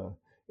Weber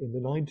in the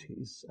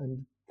 90s.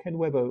 And Ken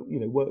Weber,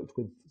 worked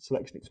with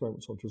selection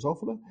experiments on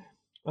Drosophila.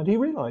 And he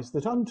realized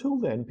that until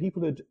then,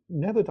 people had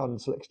never done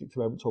selection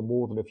experiments on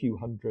more than a few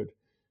hundred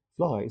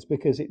flies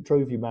because it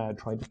drove you mad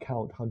trying to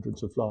count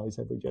hundreds of flies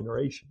every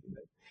generation.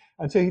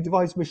 And so he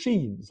devised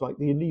machines like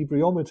the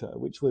inebriometer,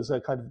 which was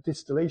a kind of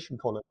distillation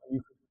column.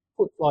 You could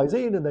put flies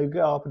in and they'd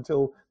go up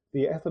until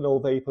the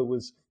ethanol vapor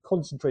was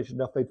concentrated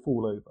enough they'd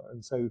fall over.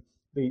 And so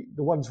the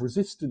ones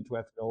resistant to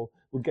ethanol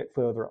would get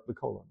further up the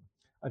column.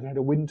 And he had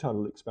a wind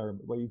tunnel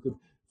experiment where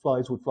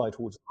flies would fly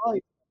towards the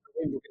light,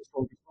 the wind would get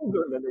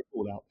stronger, and then they'd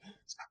fall out.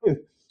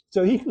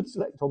 So he could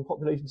select on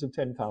populations of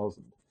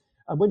 10,000.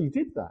 And when you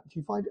did that,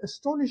 you find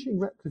astonishing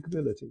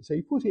replicability. So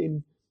you put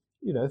in,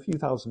 a few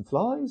thousand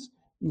flies,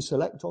 you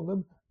select on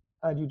them,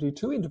 and you do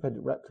two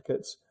independent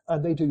replicates,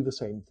 and they do the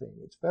same thing.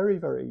 It's very,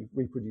 very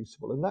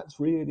reproducible. And that's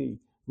really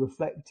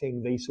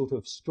reflecting the sort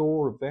of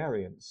store of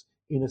variance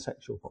in a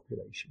sexual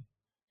population.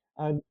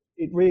 And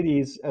it really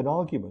is an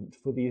argument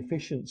for the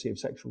efficiency of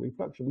sexual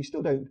reproduction. We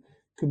still don't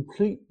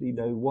completely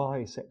know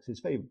why sex is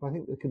favored, but I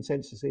think the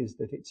consensus is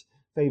that it's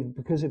favored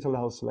because it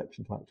allows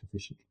selection to act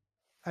efficiently.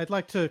 I'd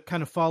like to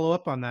kind of follow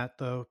up on that,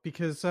 though,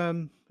 because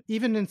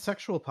even in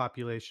sexual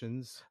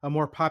populations, a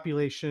more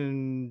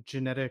population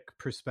genetic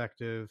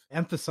perspective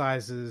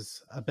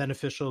emphasizes a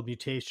beneficial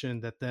mutation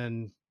that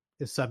then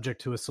is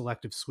subject to a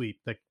selective sweep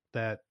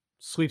that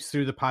sweeps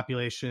through the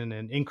population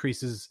and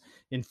increases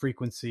in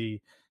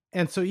frequency.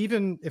 And so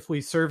even if we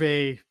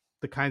survey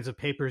the kinds of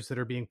papers that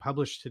are being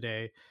published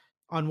today,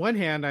 on one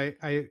hand,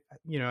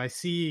 I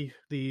see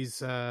these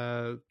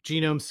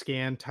genome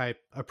scan type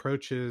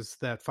approaches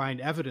that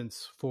find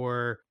evidence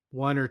for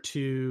one or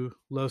two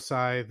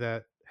loci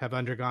that have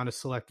undergone a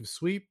selective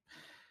sweep.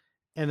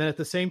 And then at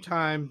the same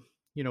time,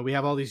 we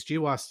have all these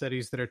GWAS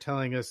studies that are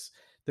telling us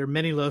there are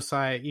many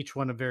loci, each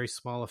one a very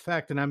small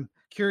effect. And I'm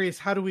curious,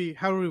 how do we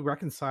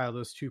reconcile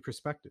those two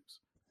perspectives?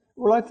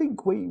 Well, I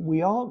think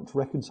we aren't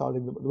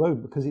reconciling them at the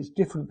moment because it's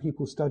different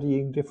people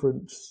studying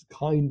different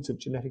kinds of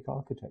genetic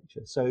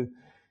architecture. So,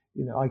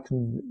 I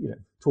can,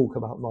 talk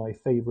about my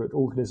favorite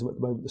organism at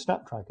the moment, the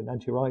snapdragon,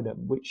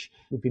 Antirrhinum, which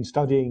we've been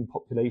studying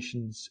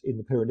populations in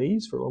the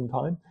Pyrenees for a long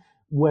time,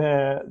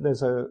 where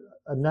there's a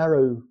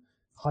narrow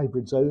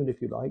hybrid zone,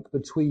 if you like,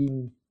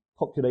 between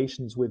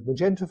populations with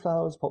magenta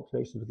flowers,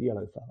 populations with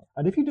yellow flowers.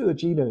 And if you do a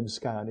genome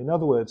scan, in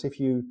other words, if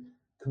you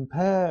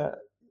compare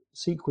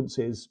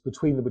sequences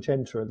between the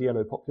magenta and the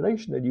yellow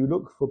population, and you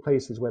look for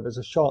places where there's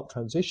a sharp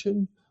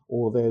transition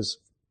or there's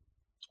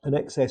an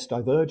excess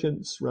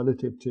divergence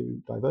relative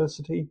to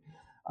diversity,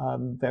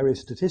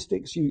 various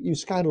statistics, you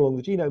scan along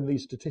the genome,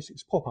 these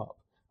statistics pop up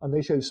and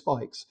they show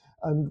spikes.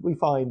 And we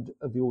find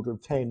of the order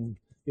of 10,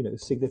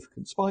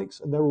 significant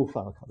spikes, and they're all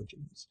flower color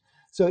genes.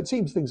 So it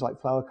seems things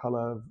like flower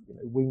color,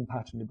 wing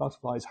pattern in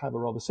butterflies have a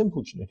rather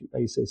simple genetic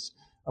basis,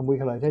 and we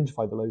can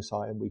identify the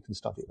loci and we can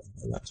study them,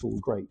 and that's all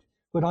great.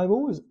 But I'm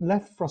always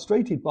left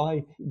frustrated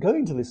by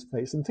going to this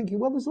place and thinking,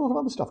 well, there's a lot of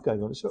other stuff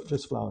going on. It's not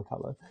just flower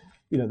color.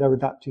 They're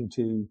adapting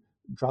to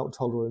drought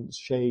tolerance,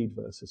 shade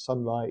versus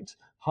sunlight,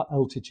 high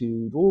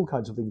altitude, all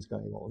kinds of things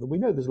going on. And we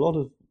know there's a lot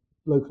of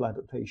local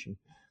adaptation.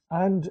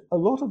 And a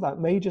lot of that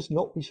may just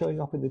not be showing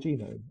up in the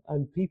genome.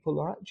 And people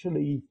are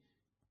actually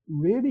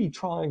really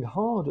trying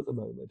hard at the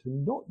moment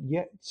and not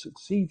yet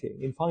succeeding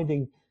in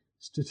finding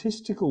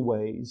statistical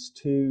ways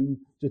to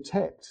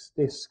detect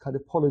this kind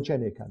of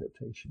polygenic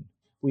adaptation.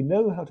 We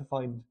know how to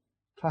find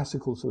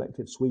classical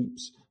selective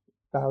sweeps,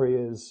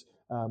 barriers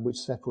which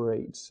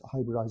separate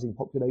hybridizing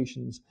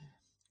populations.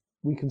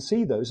 We can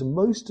see those, and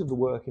most of the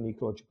work in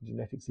ecological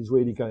genetics is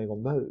really going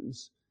on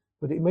those,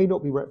 but it may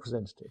not be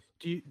representative.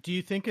 Do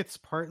you think it's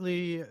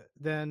partly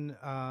then,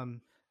 I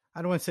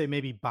don't want to say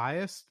maybe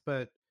biased,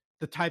 but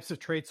the types of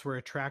traits we're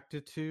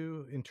attracted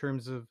to in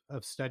terms of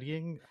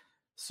studying?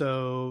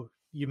 So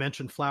you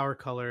mentioned flower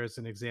color as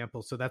an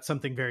example. So that's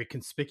something very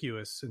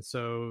conspicuous. And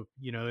so,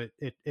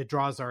 it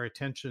draws our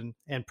attention.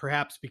 And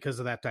perhaps because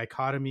of that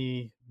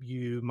dichotomy,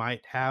 you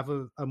might have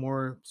a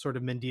more sort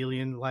of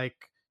Mendelian-like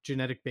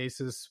genetic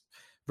basis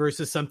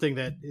versus something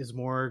that is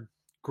more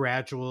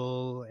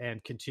gradual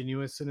and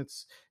continuous in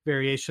its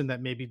variation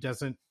that maybe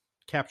doesn't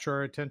capture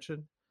our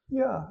attention?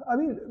 Yeah, I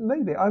mean,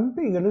 maybe I'm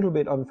being a little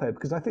bit unfair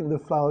because I think the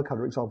flower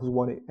color example is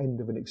one end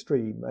of an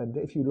extreme. And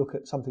if you look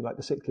at something like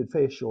the cichlid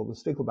fish or the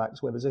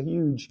sticklebacks, where there's a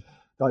huge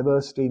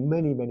diversity in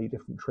many, many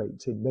different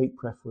traits in mate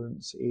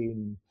preference,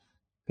 in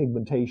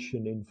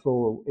pigmentation, in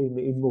floral,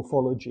 in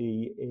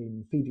morphology,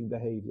 in feeding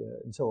behavior,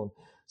 and so on.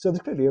 So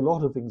there's clearly a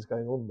lot of things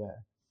going on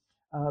there.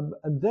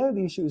 And there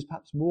the issue is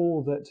perhaps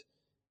more that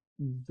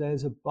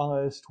there's a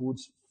bias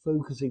towards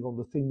focusing on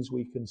the things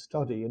we can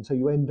study. And so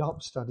you end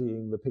up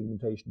studying the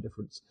pigmentation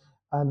difference,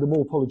 and the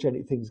more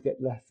polygenic things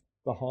get left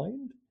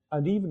behind.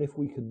 And even if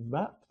we can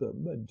map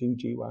them and do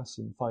GWAS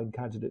and find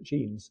candidate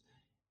genes,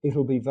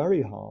 it'll be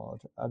very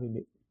hard,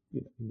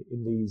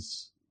 in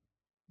these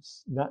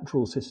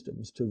natural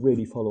systems to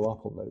really follow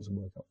up on those and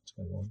work out what's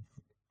going on.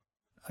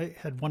 I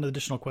had one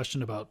additional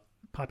question about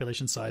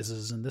population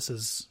sizes, and this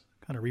is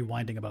kind of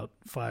rewinding about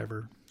 5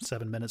 or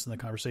 7 minutes in the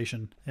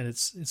conversation. And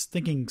it's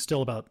thinking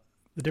still about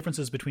the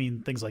differences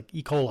between things like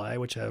E. coli,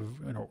 which have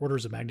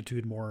orders of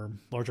magnitude more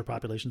larger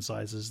population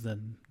sizes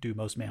than do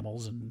most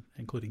mammals, and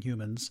including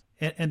humans,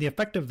 and the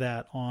effect of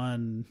that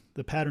on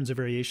the patterns of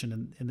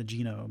variation in the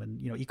genome.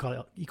 And E.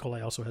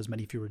 coli also has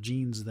many fewer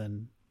genes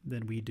than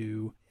we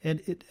do.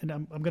 And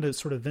I'm going to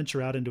sort of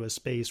venture out into a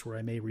space where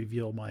I may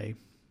reveal my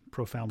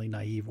profoundly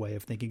naive way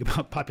of thinking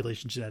about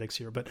population genetics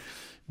here.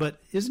 But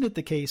isn't it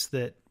the case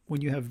that when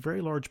you have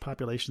very large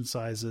population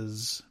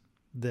sizes,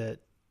 that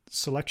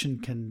selection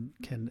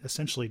can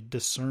essentially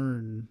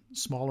discern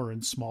smaller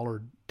and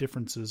smaller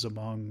differences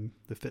among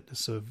the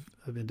fitness of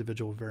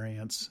individual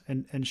variants?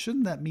 And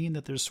shouldn't that mean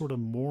that there's sort of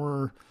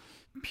more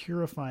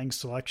purifying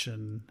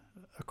selection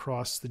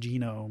across the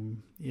genome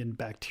in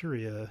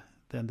bacteria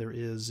than there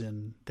is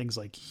in things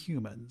like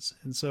humans?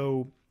 And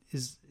so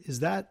is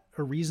that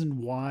a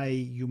reason why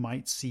you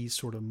might see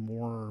sort of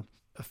more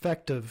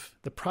effective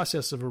the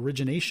process of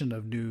origination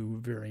of new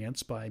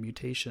variants by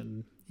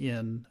mutation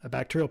in a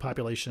bacterial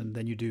population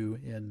than you do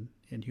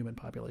in human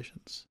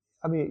populations?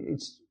 I mean,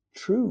 it's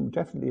true,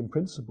 definitely in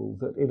principle,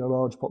 that in a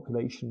large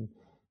population,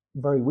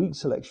 very weak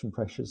selection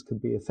pressures can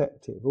be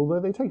effective, although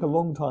they take a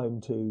long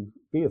time to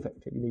be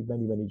effective. You need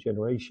many, many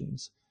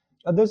generations.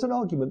 And there's an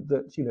argument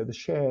that, the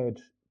shared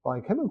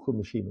biochemical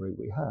machinery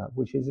we have,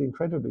 which is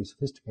incredibly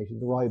sophisticated,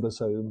 the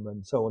ribosome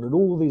and so on, and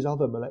all these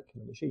other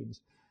molecular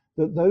machines,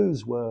 that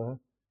those were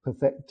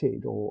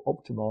perfected or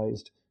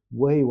optimized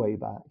way, way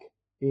back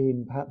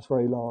in perhaps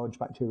very large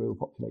bacterial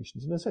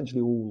populations. And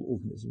essentially all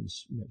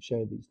organisms,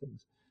 share these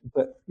things.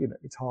 But,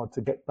 it's hard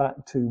to get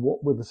back to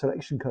what were the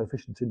selection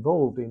coefficients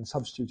involved in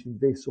substituting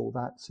this or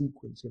that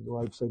sequence in the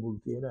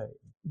ribosomal DNA.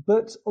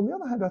 But on the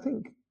other hand, I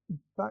think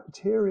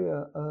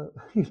bacteria,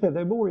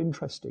 they're more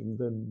interesting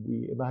than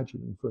we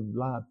imagine from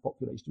lab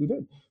populations. We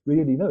don't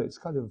really know. It's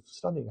kind of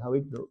stunning how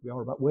ignorant we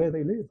are about where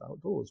they live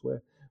outdoors.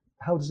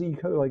 How does E.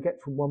 coli get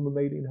from one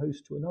mammalian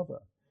host to another?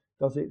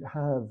 Does it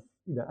have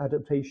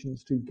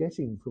adaptations to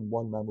getting from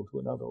one mammal to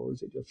another, or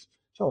is it just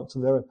chance?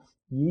 And there are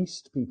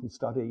yeast people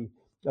study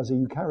as a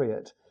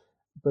eukaryote,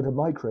 but a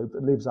microbe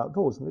that lives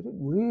outdoors, and they don't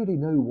really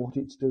know what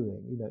it's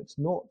doing. It's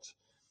not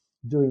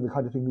doing the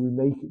kind of thing we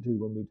make it do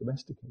when we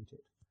domesticate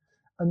it.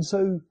 And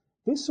so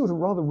this sort of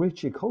rather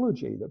rich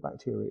ecology that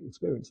bacteria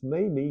experience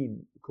may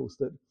mean, of course,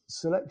 that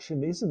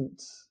selection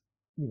isn't,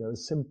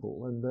 as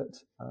simple, and that,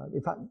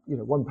 in fact,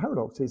 one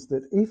paradox is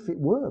that if it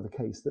were the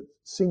case that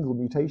single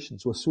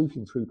mutations were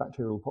sweeping through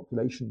bacterial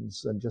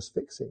populations and just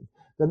fixing,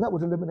 then that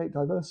would eliminate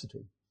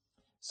diversity.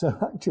 So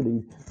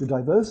actually, the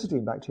diversity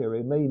in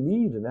bacteria may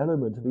need an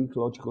element of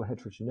ecological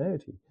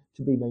heterogeneity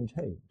to be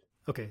maintained.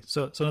 Okay,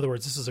 so in other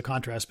words, this is a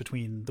contrast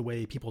between the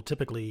way people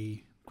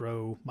typically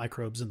grow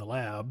microbes in the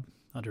lab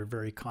under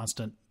very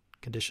constant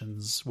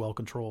conditions, well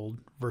controlled,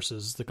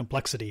 versus the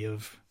complexity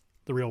of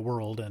the real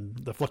world and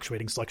the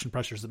fluctuating selection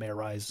pressures that may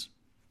arise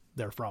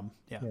therefrom.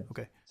 Yeah.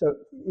 Okay. So,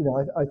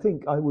 I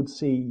think I would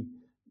see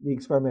the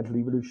experimental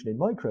evolution in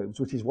microbes,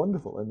 which is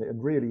wonderful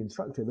and really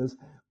instructive, as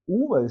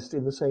almost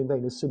in the same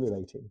vein as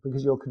simulating,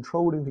 because you're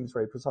controlling things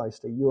very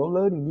precisely. You're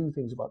learning new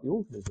things about the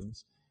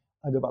organisms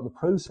and about the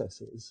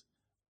processes,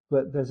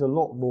 but there's a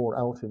lot more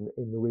out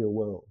in the real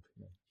world.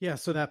 Yeah,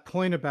 so that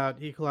point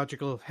about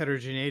ecological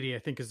heterogeneity, I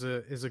think, is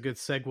a good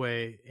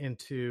segue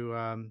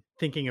into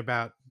thinking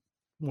about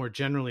more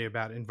generally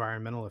about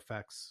environmental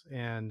effects.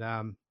 And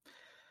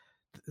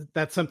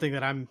that's something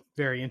that I'm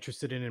very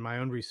interested in my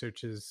own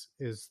research is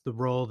the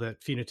role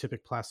that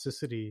phenotypic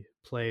plasticity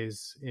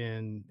plays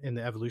in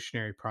the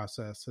evolutionary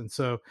process. And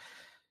so,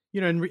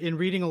 in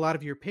reading a lot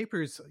of your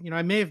papers,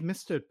 I may have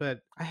missed it, but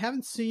I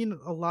haven't seen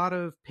a lot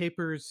of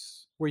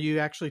papers where you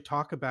actually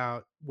talk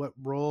about what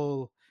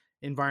role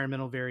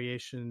environmental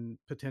variation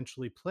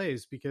potentially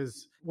plays.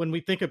 Because when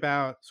we think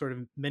about sort of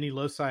many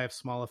loci of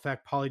small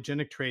effect,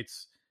 polygenic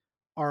traits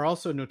are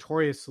also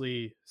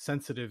notoriously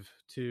sensitive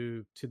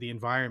to the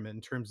environment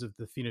in terms of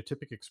the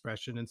phenotypic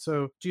expression. And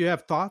so do you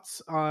have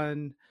thoughts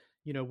on,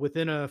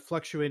 within a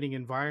fluctuating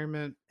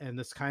environment and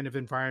this kind of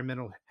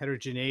environmental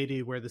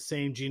heterogeneity where the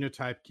same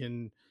genotype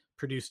can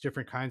produce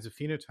different kinds of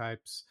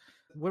phenotypes,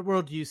 what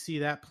role do you see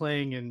that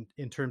playing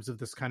in terms of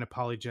this kind of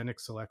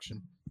polygenic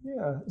selection?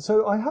 Yeah,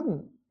 so I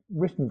haven't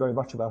written very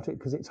much about it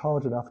because it's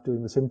hard enough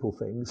doing the simple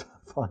things,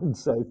 I find.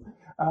 So,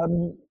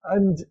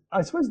 and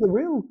I suppose the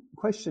real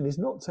question is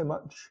not so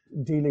much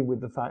dealing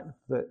with the fact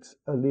that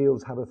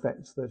alleles have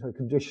effects that are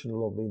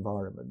conditional on the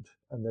environment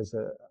and there's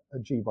a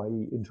G by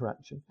E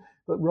interaction,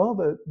 but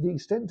rather the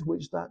extent to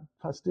which that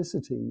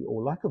plasticity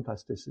or lack of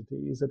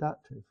plasticity is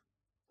adaptive.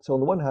 So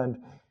on the one hand,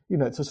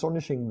 it's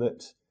astonishing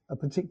that a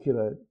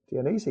particular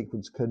DNA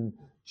sequence can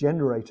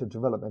generate a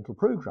developmental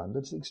program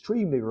that's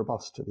extremely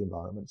robust to the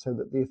environment, so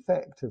that the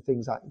effect of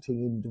things acting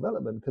in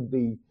development can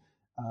be,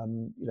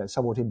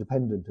 somewhat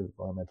independent of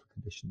environmental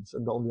conditions.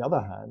 And on the other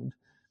hand,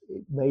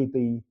 it may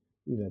be,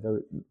 there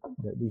are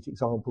neat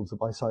examples, the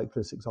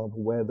bicyclist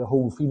example, where the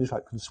whole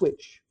phenotype can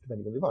switch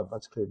depending on the environment.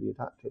 That's clearly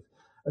adaptive.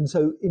 And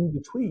so in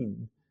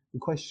between, the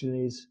question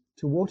is,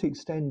 to what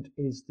extent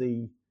is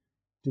the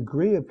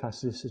degree of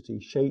plasticity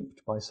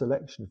shaped by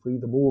selection for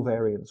either more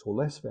variance or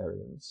less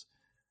variance?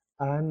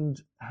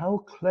 And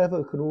how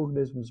clever can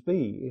organisms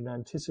be in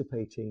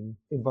anticipating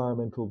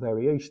environmental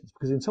variations?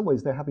 Because in some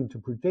ways they're having to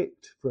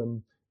predict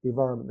from the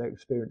environment they're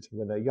experiencing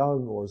when they're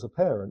young or as a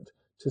parent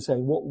to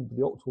saying what would be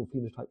the optimal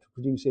phenotype to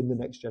produce in the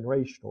next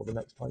generation or the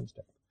next time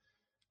step.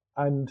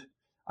 And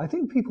I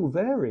think people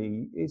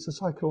vary. It's a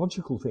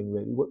psychological thing,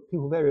 really.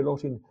 People vary a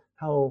lot in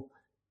how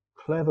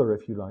clever,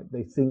 if you like,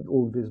 they think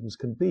organisms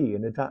can be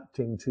in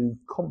adapting to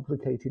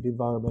complicated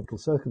environmental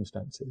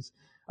circumstances.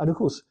 And of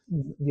course,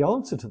 the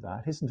answer to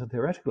that isn't a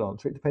theoretical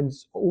answer. It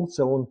depends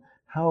also on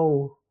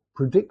how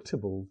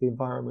predictable the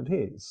environment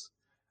is.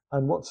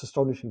 And what's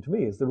astonishing to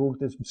me is that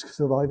organisms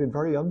survive in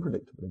very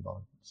unpredictable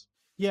environments.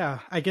 Yeah,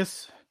 I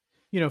guess,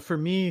 for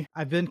me,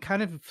 I've been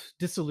kind of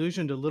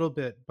disillusioned a little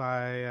bit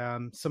by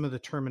some of the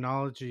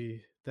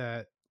terminology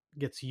that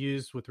gets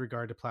used with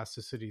regard to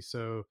plasticity.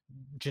 So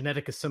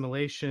genetic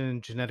assimilation,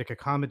 genetic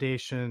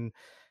accommodation.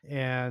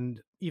 And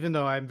even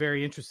though I'm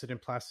very interested in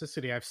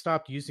plasticity, I've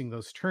stopped using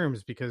those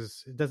terms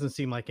because it doesn't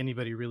seem like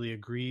anybody really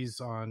agrees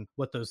on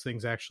what those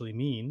things actually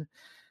mean.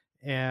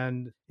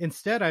 And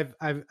instead,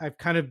 I've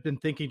kind of been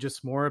thinking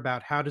just more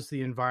about how does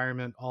the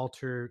environment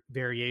alter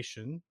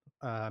variation,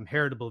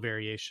 heritable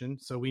variation.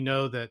 So we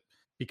know that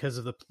because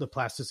of the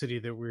plasticity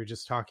that we were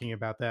just talking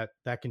about,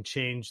 that can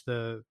change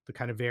the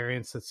kind of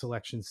variance that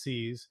selection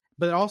sees.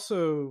 But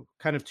also,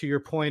 kind of to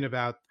your point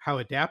about how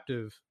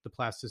adaptive the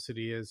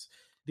plasticity is,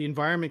 the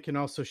environment can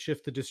also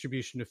shift the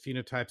distribution of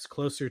phenotypes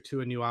closer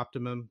to a new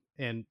optimum,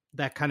 and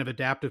that kind of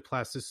adaptive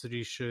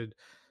plasticity should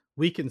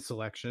weaken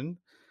selection,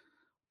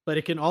 but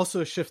it can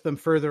also shift them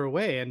further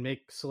away and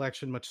make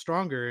selection much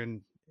stronger,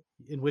 and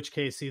in which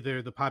case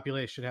either the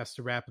population has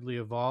to rapidly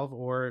evolve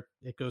or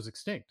it goes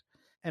extinct.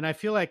 And I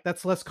feel like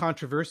that's less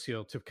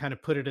controversial to kind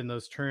of put it in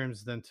those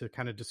terms than to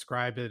kind of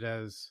describe it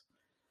as,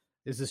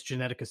 is this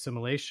genetic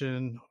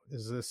assimilation?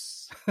 Is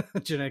this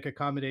genetic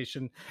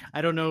accommodation?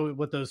 I don't know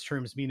what those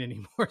terms mean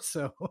anymore.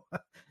 So,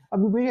 I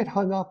mean, we get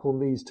hung up on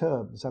these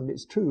terms. I mean,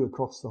 it's true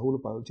across the whole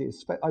of biology.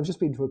 I've just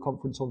been to a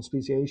conference on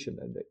speciation,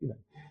 and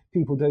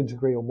people don't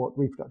agree on what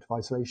reproductive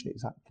isolation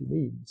exactly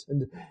means.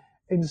 And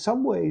in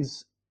some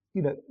ways,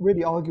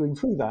 really arguing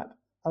through that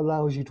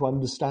allows you to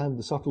understand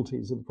the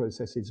subtleties of the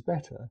processes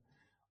better.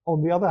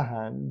 On the other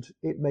hand,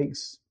 it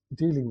makes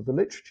dealing with the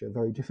literature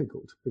very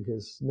difficult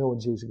because no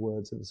one's using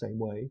words in the same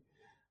way.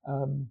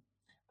 And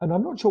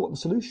I'm not sure what the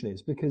solution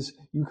is, because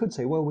you could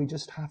say, well, we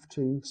just have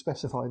to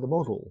specify the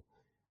model.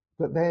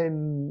 But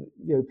then,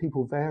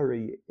 people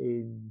vary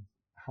in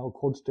how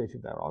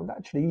quantitative they are. And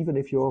actually, even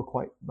if you're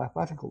quite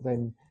mathematical,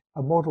 then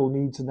a model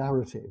needs a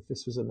narrative.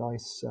 This was a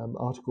nice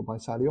article by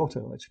Sally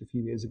Otto, actually, a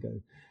few years ago,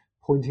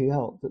 pointing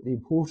out that the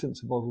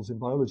importance of models in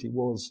biology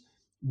was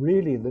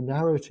really the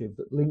narrative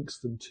that links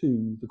them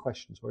to the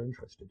questions we're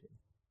interested in.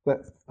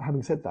 But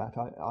having said that,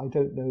 I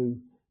don't know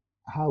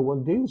how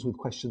one deals with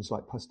questions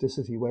like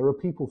plasticity, where are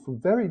people from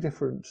very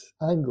different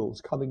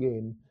angles coming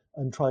in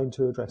and trying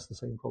to address the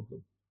same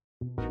problem.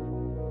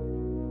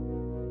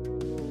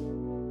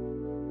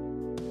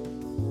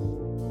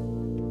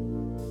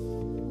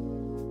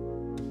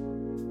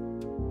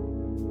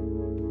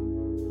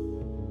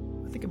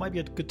 I think it might be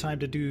a good time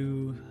to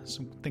do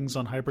some things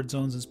on hybrid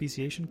zones and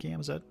speciation.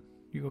 Cam, is that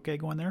you okay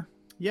going there?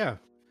 Yeah,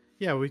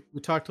 we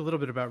talked a little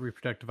bit about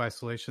reproductive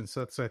isolation, so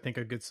that's, I think,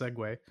 a good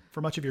segue.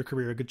 For much of your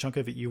career, a good chunk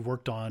of it, you've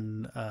worked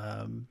on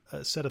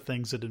a set of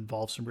things that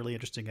involve some really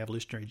interesting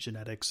evolutionary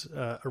genetics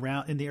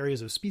around in the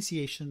areas of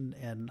speciation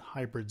and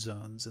hybrid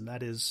zones, and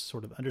that is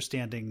sort of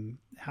understanding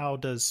how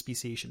does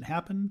speciation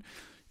happen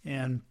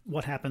and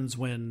what happens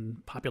when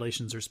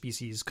populations or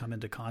species come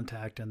into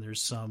contact and there's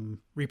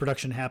some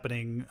reproduction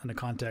happening in a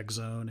contact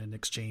zone and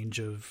exchange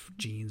of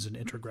genes and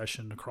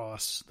introgression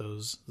across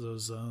those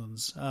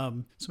zones.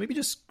 So maybe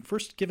just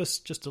first give us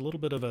just a little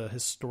bit of a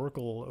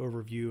historical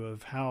overview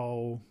of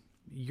how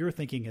your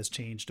thinking has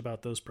changed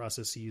about those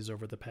processes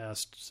over the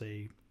past,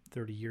 say,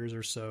 30 years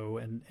or so,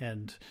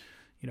 and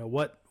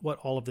what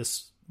all of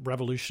this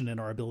revolution in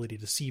our ability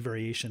to see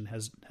variation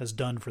has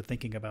done for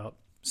thinking about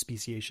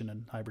speciation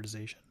and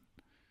hybridization.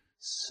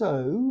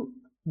 So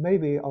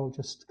maybe I'll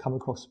just come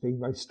across being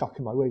very stuck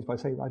in my ways by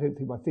saying I don't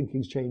think my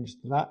thinking's changed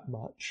that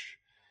much,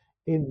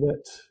 in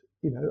that,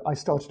 I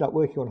started out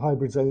working on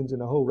hybrid zones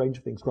in a whole range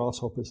of things,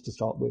 grasshoppers to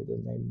start with,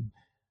 and then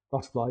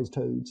butterflies,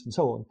 toads, and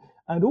so on.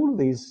 And all of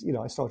these,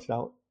 I started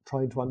out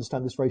trying to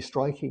understand this very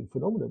striking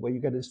phenomenon where you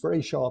get this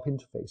very sharp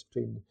interface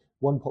between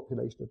one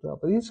population and another.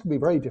 But these can be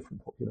very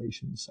different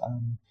populations.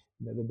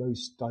 The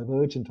most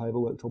divergent I ever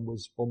worked on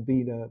was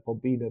Bombina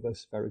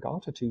versus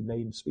Variegata, two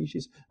named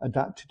species,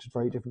 adapted to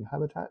very different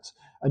habitats.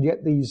 And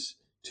yet these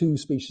two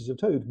species of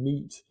toad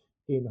meet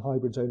in a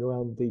hybrid zone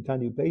around the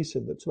Danube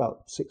Basin that's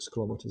about 6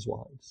 kilometers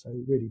wide. So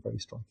really very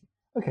striking.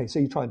 Okay, so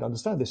you try and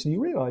understand this, and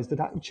you realize that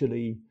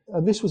actually,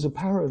 and this was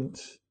apparent,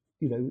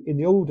 in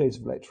the old days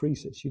of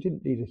electroresis, you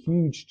didn't need a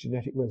huge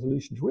genetic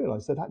resolution to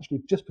realize that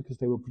actually just because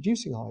they were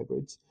producing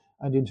hybrids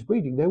and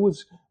interbreeding, there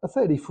was a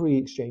fairly free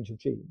exchange of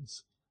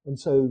genes. And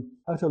so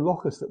at a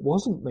locus that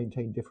wasn't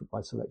maintained different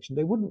by selection,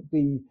 there wouldn't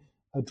be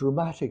a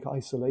dramatic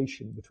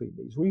isolation between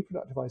these.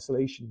 Reproductive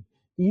isolation,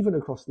 even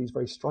across these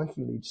very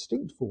strikingly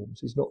distinct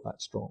forms, is not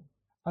that strong.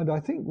 And I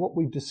think what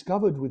we've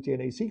discovered with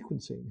DNA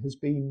sequencing has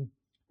been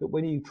that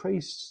when you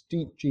trace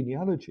deep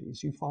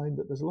genealogies, you find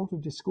that there's a lot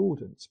of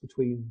discordance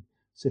between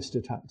sister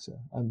taxa,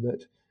 and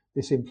that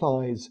this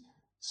implies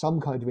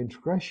some kind of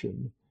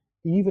introgression,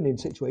 even in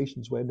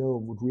situations where no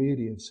one would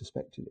really have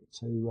suspected it.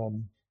 So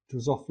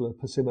Drosophila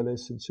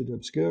persimilis and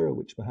Pseudoobscura,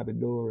 which Mohamed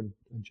Noor and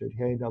Jody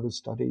Hay and others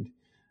studied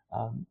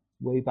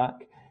way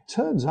back.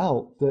 Turns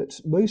out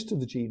that most of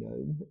the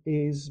genome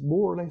is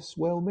more or less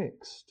well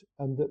mixed,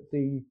 and that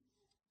the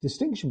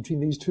distinction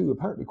between these two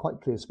apparently quite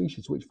clear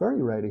species, which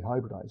very rarely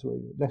hybridize,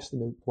 less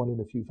than one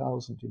in a few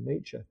thousand in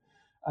nature,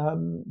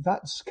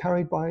 that's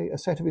carried by a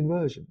set of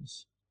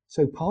inversions.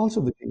 So part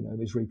of the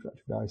genome is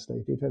reproductively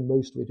isolated and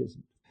most of it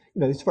isn't.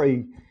 It's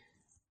very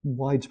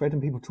widespread,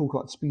 and people talk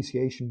about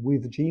speciation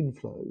with gene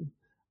flow,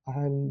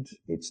 and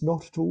it's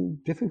not at all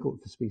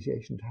difficult for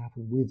speciation to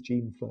happen with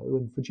gene flow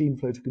and for gene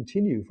flow to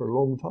continue for a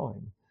long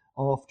time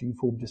after you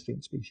form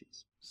distinct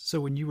species. So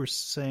when you were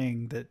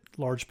saying that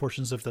large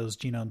portions of those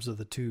genomes of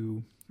the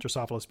two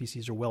Drosophila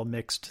species are well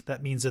mixed,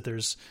 that means that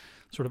there's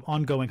sort of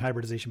ongoing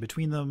hybridization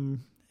between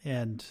them,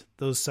 and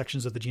those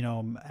sections of the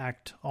genome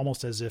act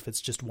almost as if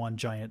it's just one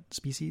giant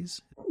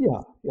species?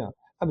 Yeah.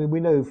 I mean,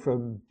 we know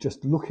from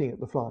just looking at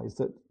the flies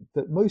that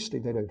mostly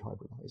they don't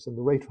hybridize, and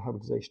the rate of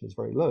hybridization is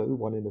very low,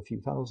 1 in a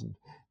few thousand.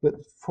 But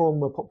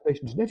from a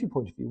population genetic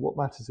point of view, what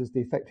matters is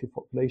the effective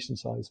population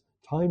size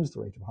times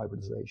the rate of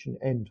hybridization,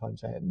 n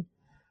times n.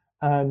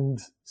 And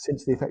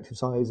since the effective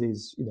size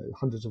is,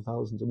 hundreds of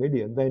thousands, a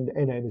million, then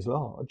nn is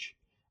large.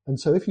 And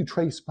so if you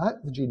trace back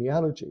the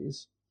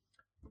genealogies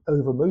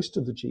over most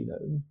of the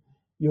genome,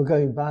 you're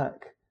going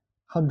back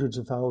hundreds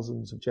of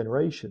thousands of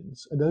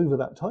generations, and over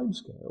that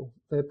timescale,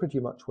 they're pretty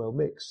much well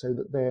mixed, so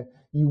that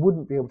you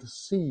wouldn't be able to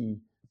see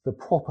the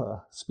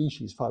proper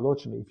species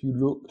phylogeny if you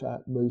looked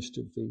at most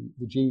of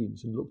the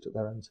genes and looked at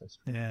their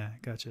ancestry. Yeah,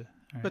 gotcha.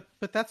 All right.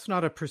 But that's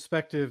not a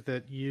perspective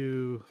that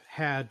you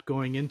had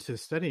going into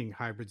studying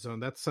hybrid zone.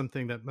 That's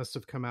something that must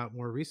have come out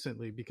more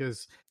recently,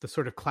 because the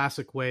sort of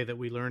classic way that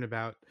we learn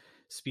about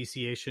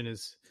speciation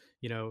is,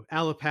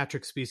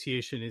 allopatric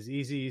speciation is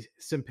easy,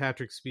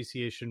 sympatric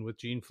speciation with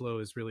gene flow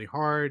is really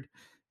hard.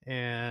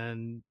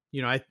 And,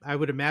 I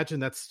would imagine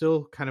that's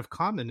still kind of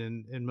common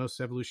in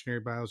most evolutionary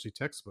biology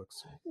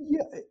textbooks.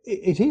 Yeah,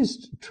 it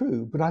is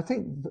true, but I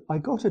think I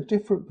got a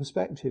different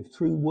perspective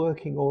through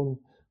working on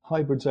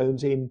hybrid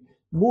zones in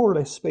more or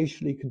less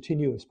spatially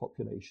continuous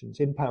populations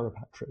in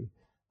parapatry,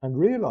 and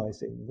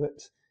realizing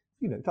that,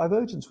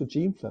 divergence with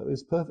gene flow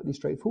is perfectly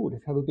straightforward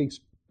if you have a big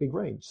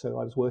range. So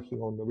I was working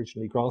on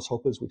originally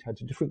grasshoppers, which had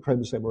a different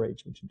chromosome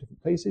arrangement in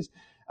different places,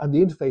 and the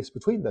interface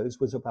between those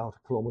was about 1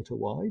 kilometer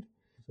wide,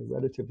 so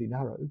relatively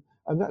narrow.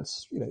 And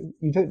that's,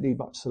 you don't need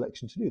much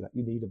selection to do that.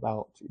 You need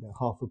about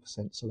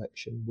 0.5%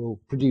 selection will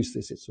produce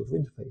this sort of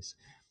interface.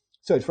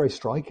 So it's very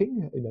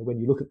striking, when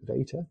you look at the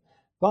data,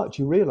 but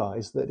you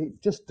realize that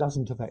it just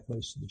doesn't affect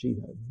most of the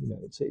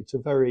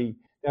genome.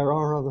 There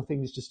are other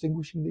things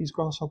distinguishing these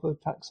grasshopper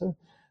taxa,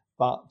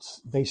 but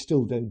they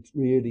still don't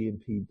really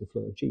impede the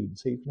flow of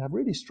genes. So you can have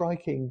really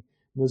striking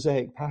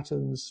mosaic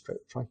patterns,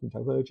 striking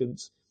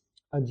divergence,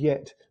 and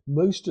yet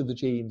most of the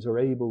genes are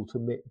able to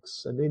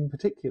mix. And in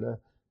particular,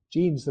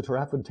 genes that are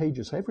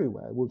advantageous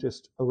everywhere will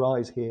just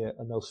arise here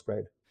and they'll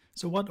spread.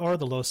 So what are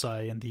the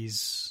loci in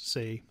these,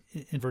 say,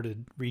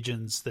 inverted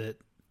regions that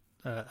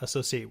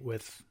associate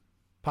with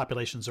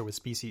populations or with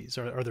species?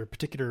 Are there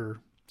particular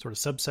sort of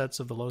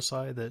subsets of the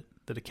loci that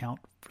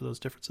account for those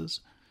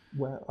differences?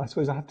 Well, I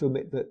suppose I have to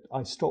admit that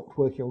I stopped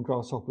working on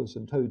grasshoppers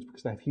and toads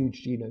because they have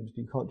huge genomes and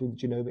you can't do the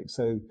genomics.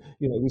 So,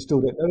 we still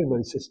don't know in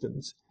those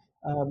systems.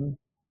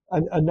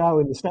 And now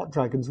in the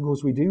snapdragons, of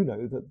course, we do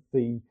know that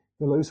the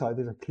loci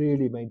that are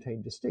clearly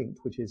maintained distinct,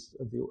 which is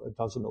a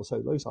dozen or so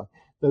loci,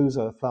 those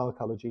are flower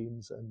color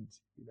genes. And,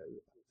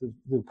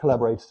 the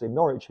collaborators in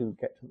Norwich who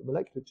get to the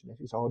molecular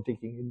genetics are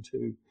digging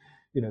into,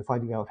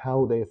 finding out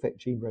how they affect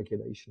gene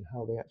regulation,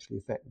 how they actually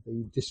affect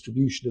the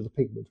distribution of the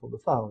pigment on the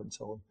flower and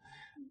so on.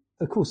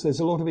 Of course, there's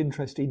a lot of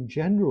interest in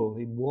general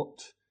in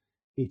what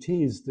it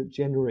is that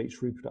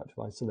generates reproductive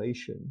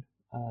isolation,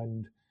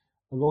 and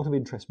a lot of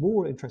interest,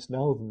 more interest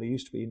now than there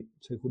used to be in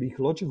so-called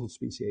ecological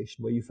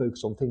speciation, where you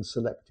focus on things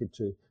selected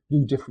to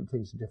do different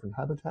things in different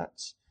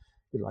habitats,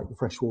 like the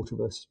freshwater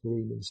versus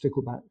marine and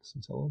sticklebacks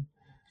and so on.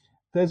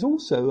 There's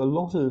also a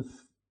lot of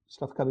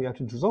stuff coming out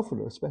in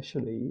Drosophila,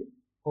 especially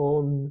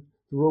on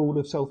the role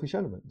of selfish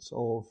elements,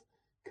 of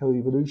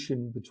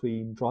coevolution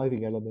between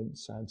driving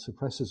elements and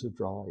suppressors of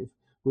drive,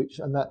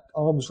 and that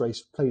arms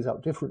race plays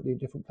out differently in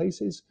different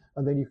places,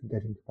 and then you can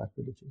get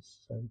incompatibilities.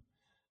 So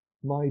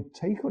my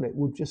take on it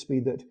would just be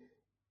that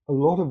a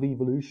lot of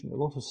evolution, a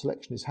lot of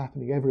selection is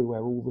happening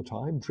everywhere all the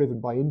time, driven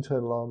by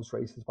internal arms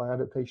races, by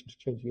adaptation to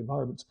changing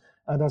environments.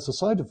 And as a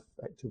side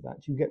effect of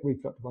that, you get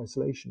reproductive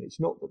isolation. It's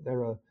not that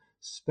there are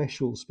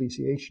special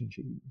speciation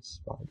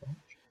genes by and large.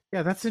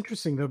 Yeah, that's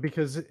interesting, though,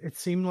 because it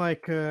seemed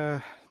like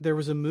there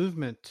was a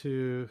movement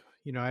to,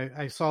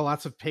 I saw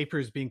lots of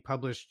papers being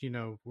published,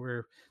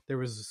 where there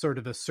was sort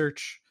of a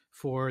search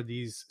for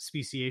these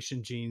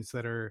speciation genes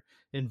that are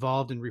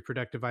involved in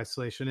reproductive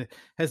isolation.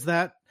 Has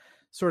that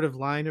sort of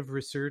line of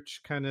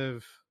research kind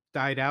of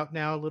died out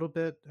now a little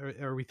bit? Or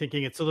are we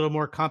thinking it's a little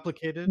more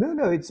complicated?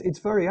 No, it's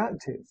very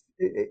active.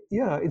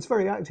 It's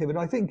very active. And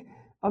I think,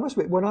 I must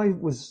admit, when I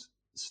was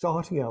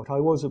starting out, I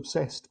was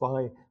obsessed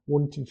by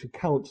wanting to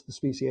count the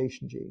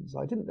speciation genes.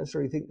 I didn't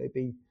necessarily think they'd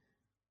be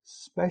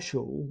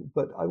special,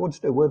 but I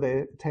wanted to know, were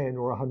there 10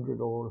 or 100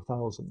 or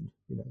 1,000,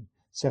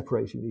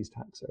 separating these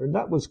taxa. And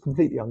that was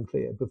completely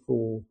unclear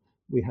before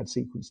we had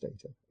sequence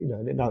data,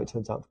 and now it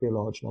turns out to be a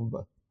large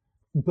number.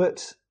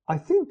 But I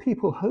think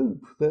people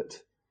hope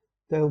that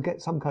they'll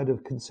get some kind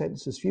of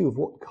consensus view of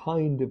what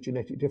kind of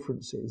genetic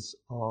differences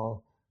are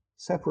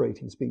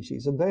separating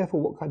species, and therefore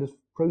what kind of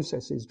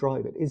processes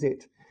drive it. Is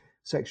it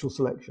sexual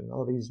selection?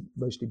 Are these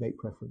mostly mate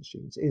preference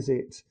genes? Is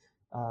it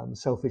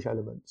selfish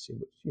elements in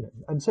which,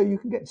 and so you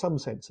can get some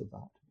sense of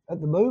that.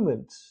 At the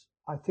moment,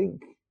 I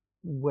think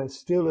we're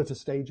still at a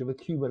stage of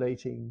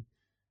accumulating,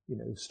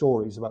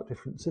 stories about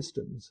different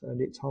systems,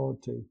 and it's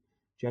hard to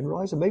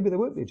generalize. And maybe there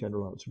won't be a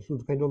general answer. It will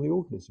depend on the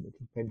organism. It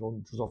will depend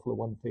on Drosophila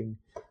one thing,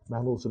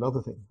 mammals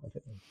another thing. I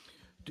don't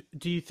know.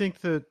 Do you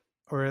think that,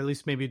 or at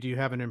least maybe do you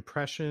have an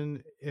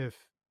impression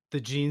if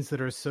the genes that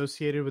are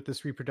associated with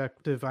this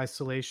reproductive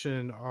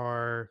isolation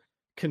are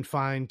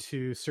confined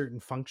to certain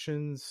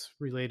functions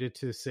related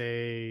to,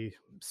 say,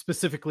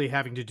 specifically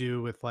having to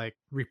do with like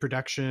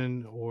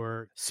reproduction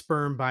or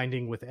sperm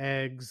binding with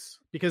eggs?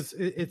 Because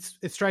it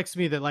strikes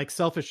me that like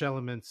selfish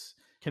elements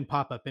can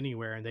pop up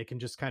anywhere and they can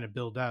just kind of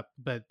build up,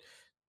 but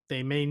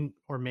they may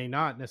or may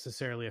not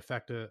necessarily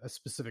affect a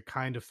specific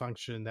kind of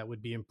function that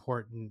would be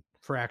important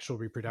for actual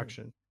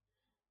reproduction.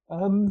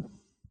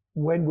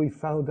 When we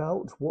found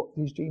out what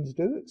these genes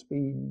do, it's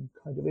been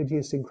kind of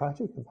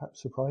idiosyncratic and perhaps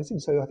surprising.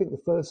 So I think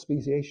the first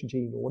speciation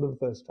gene, or one of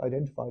the first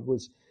identified,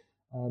 was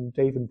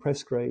David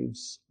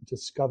Presgraves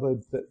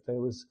discovered that there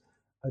was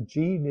a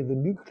gene in the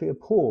nuclear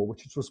pore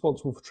which is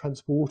responsible for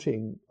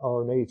transporting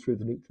RNA through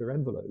the nuclear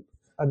envelope.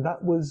 And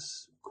that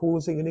was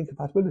causing an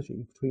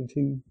incompatibility between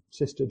two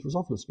sister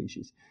Drosophila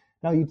species.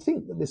 Now, you'd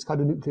think that this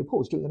kind of nuclear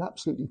pore is doing an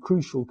absolutely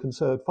crucial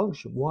conserved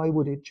function. Why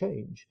would it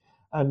change?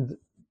 And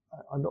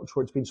I'm not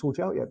sure it's been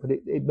sorted out yet, but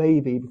it may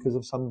be because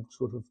of some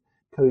sort of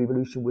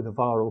co-evolution with a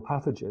viral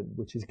pathogen,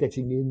 which is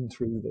getting in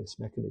through this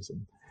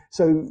mechanism.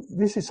 So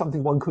this is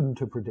something one couldn't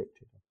have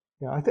predicted.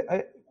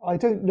 I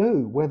don't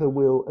know whether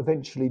we'll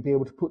eventually be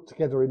able to put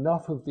together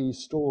enough of these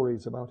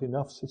stories about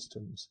enough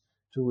systems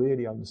to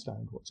really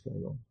understand what's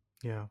going on.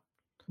 Yeah.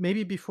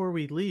 Maybe before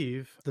we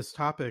leave this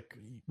topic,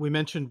 we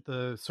mentioned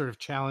the sort of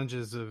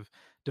challenges of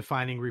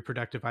defining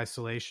reproductive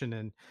isolation,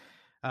 and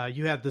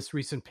you had this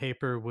recent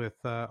paper with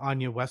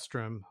Anya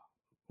Westrom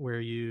where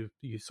you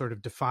sort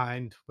of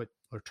defined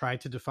or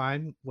tried to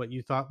define what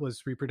you thought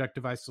was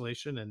reproductive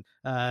isolation.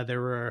 And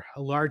there were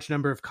a large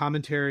number of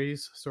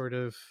commentaries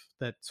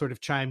that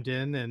chimed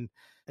in. And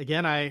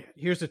again,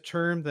 here's a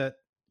term that,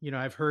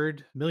 I've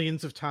heard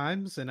millions of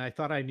times and I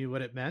thought I knew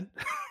what it meant.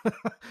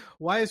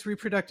 Why is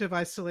reproductive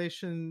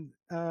isolation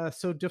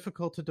so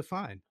difficult to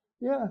define?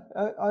 Yeah,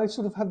 I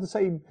sort of had the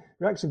same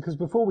reaction because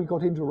before we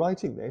got into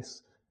writing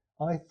this,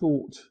 I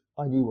thought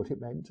I knew what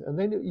it meant. And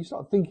then you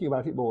start thinking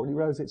about it more and you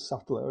realize it's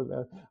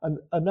subtler. And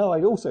now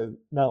I also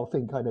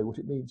think I know what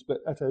it means,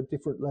 but at a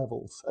different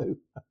level.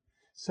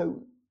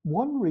 So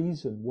one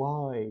reason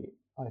why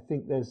I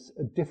think there's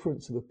a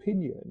difference of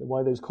opinion and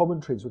why those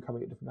commentaries were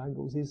coming at different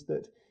angles is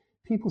that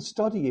people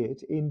study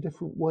it in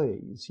different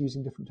ways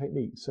using different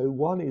techniques. So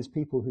one is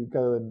people who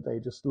go and they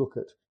just look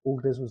at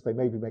organisms, they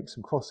maybe make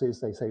some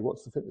crosses, they say,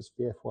 what's the fitness of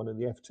the F1 and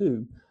the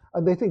F2?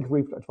 And they think of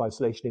reproductive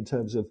isolation in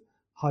terms of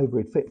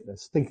hybrid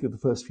fitness, thinking of the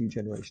first few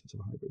generations of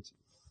hybrids.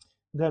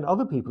 Then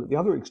other people at the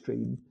other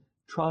extreme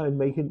try and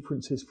make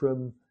inferences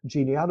from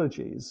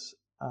genealogies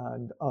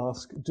and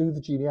ask, do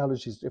the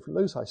genealogies at different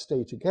loci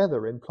stay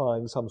together,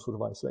 implying some sort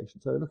of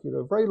isolation? So they're looking at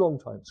a very long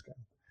time scale.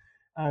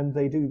 And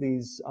they do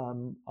these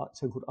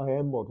so-called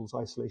IM models,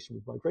 isolation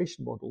with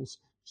migration models,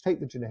 which take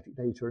the genetic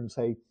data and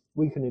say,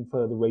 we can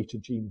infer the rate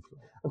of gene flow.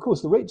 Of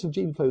course, the rates of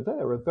gene flow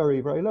there are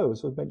very, very low,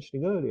 as I was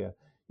mentioning earlier.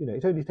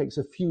 It only takes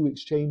a few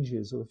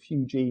exchanges of a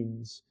few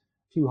genes,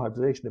 a few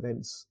hybridization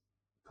events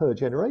per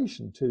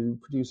generation to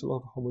produce a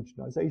lot of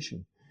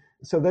homogenization.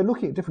 So they're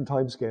looking at different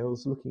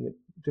timescales, looking at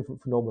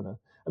different phenomena.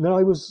 And then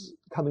I was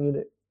coming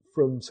in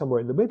from somewhere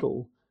in the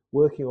middle,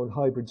 working on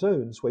hybrid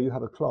zones where you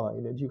have a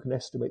Klein and you can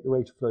estimate the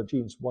rate of flow of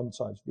genes from one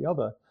side to the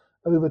other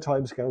over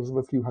timescales of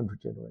a few hundred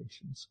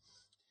generations.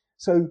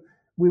 So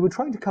we were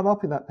trying to come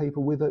up in that paper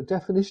with a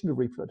definition of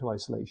reproductive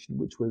isolation,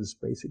 which was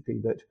basically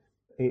that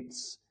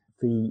it's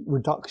the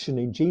reduction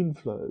in gene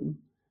flow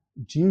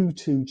due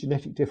to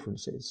genetic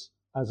differences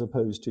as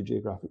opposed to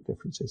geographic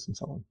differences and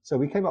so on. So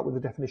we came up with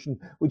a definition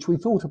which we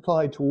thought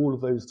applied to all of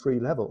those three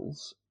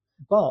levels.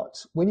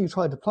 But when you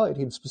try to apply it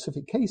in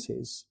specific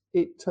cases,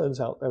 it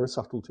turns out there are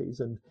subtleties,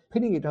 and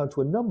pinning it down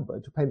to a number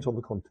depends on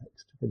the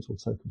context, depends on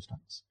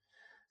circumstance.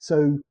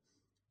 So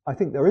I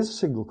think there is a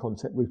single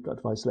concept,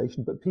 reproductive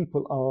isolation, but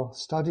people are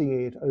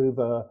studying it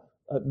over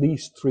at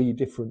least three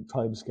different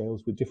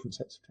timescales with different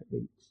sets of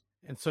techniques.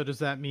 And so does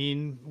that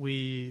mean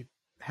we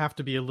have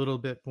to be a little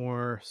bit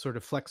more sort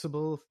of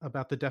flexible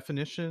about the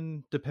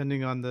definition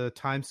depending on the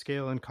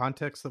timescale and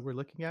context that we're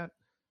looking at?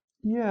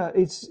 Yeah,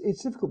 it's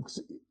difficult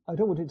because I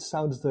don't want it to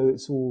sound as though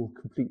it's all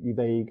completely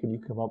vague and you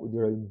come up with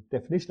your own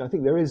definition. I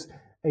think there is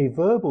a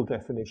verbal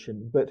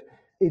definition, but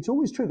it's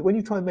always true that when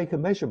you try and make a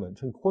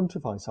measurement and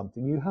quantify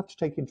something, you have to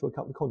take into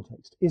account the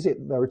context. Is it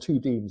that there are two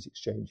beams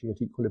exchanging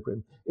at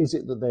equilibrium? Is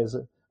it that there's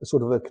a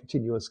sort of a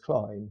continuous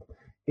climb?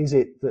 Is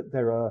it that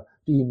there are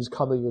beams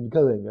coming and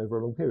going over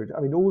a long period?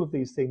 I mean, all of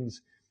these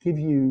things give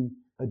you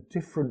a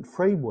different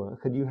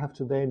framework, and you have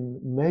to then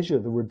measure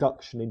the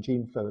reduction in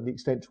gene flow and the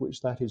extent to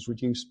which that is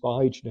reduced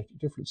by genetic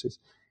differences.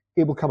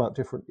 It will come out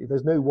differently.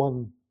 There's no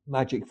one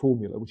magic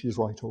formula which is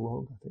right or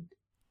wrong, I think.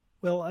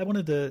 Well, I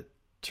wanted to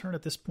turn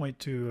at this point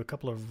to a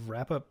couple of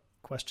wrap-up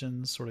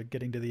questions, sort of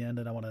getting to the end,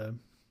 and I want to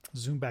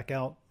zoom back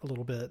out a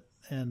little bit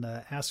and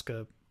ask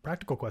a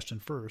practical question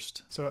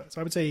first. So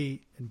I would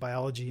say in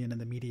biology and in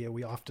the media,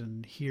 we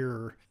often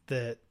hear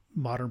that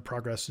modern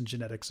progress in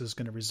genetics is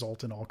going to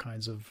result in all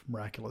kinds of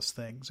miraculous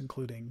things,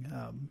 including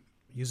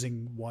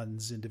using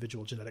one's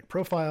individual genetic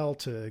profile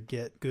to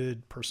get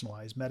good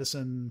personalized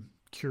medicine,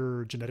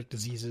 cure genetic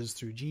diseases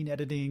through gene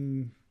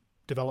editing,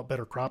 develop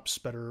better crops,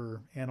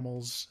 better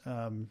animals,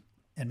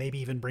 and maybe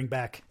even bring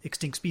back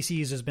extinct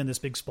species. There's been this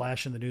big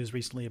splash in the news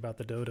recently about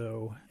the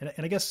dodo. And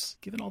I guess,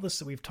 given all this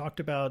that we've talked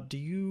about, do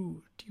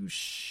you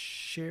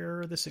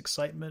share this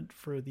excitement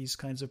for these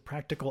kinds of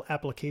practical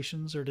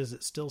applications, or does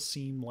it still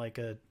seem like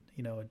a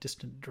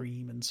distant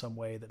dream in some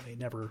way that may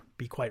never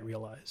be quite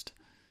realized?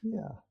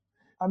 Yeah.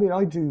 I mean,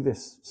 I do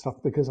this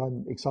stuff because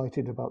I'm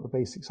excited about the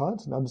basic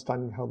science and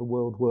understanding how the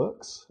world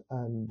works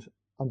and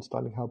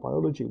understanding how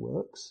biology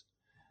works.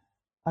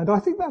 And I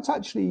think that's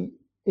actually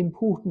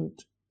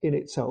important in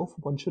itself.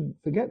 One shouldn't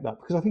forget that,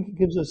 because I think it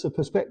gives us a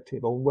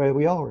perspective on where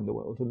we are in the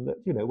world, and that,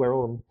 we're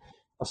on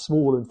a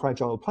small and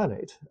fragile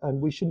planet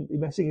and we shouldn't be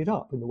messing it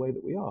up in the way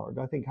that we are. And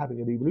I think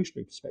having an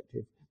evolutionary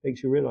perspective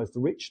makes you realize the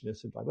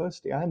richness of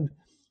diversity and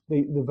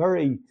the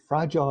very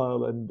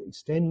fragile and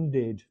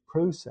extended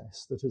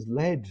process that has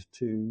led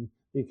to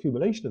the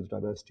accumulation of the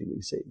diversity we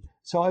see.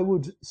 So I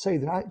would say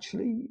that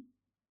actually,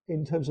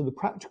 in terms of the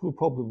practical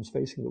problems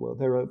facing the world,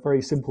 there are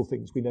very simple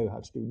things we know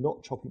how to do,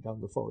 not chopping down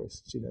the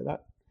forests.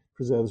 That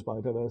preserves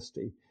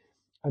biodiversity.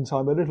 And so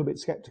I'm a little bit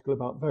skeptical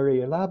about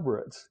very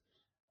elaborate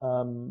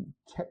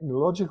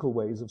technological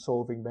ways of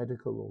solving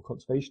medical or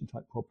conservation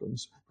type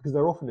problems, because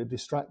they're often a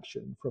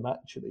distraction from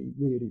actually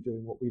really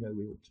doing what we know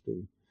we ought to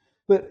do.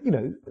 But,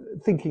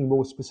 thinking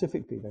more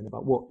specifically then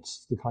about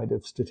what's the kind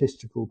of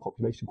statistical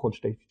population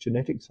quantitative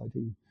genetics I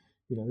do,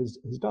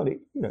 has done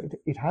it,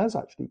 it has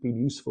actually been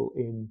useful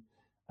in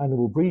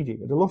animal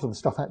breeding. And a lot of the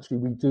stuff actually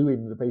we do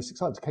in the basic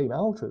science came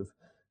out of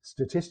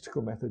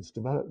statistical methods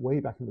developed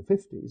way back in the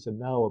 50s and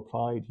now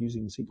applied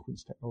using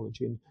sequence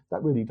technology. And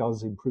that really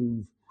does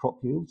improve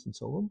crop yields and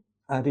so on.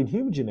 And in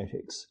human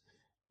genetics,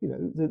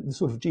 the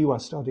sort of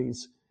GWAS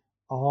studies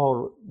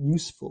are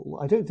useful.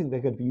 I don't think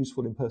they're going to be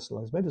useful in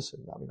personalized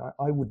medicine. I mean,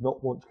 I would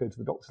not want to go to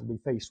the doctor and be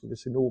faced with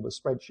this enormous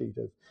spreadsheet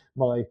of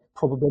my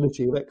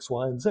probability of X,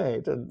 Y, and Z,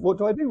 and what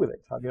do I do with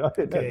it? I mean, I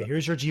don't know. Okay,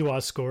 here's your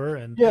GWAS score.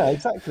 And yeah,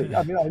 exactly.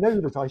 I mean, I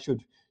know that I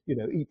should,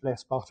 eat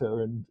less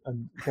butter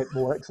and get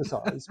more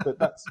exercise, but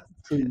that's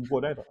true,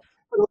 whatever.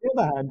 But on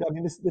the other hand, I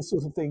mean, this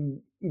sort of thing,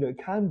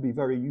 can be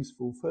very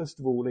useful, first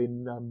of all,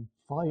 in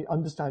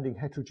understanding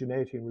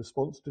heterogeneity in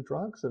response to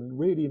drugs, and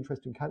really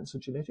interesting cancer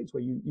genetics,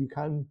 where you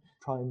can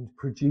try and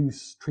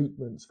produce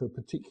treatments for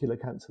particular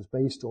cancers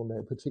based on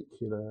their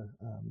particular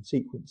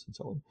sequence and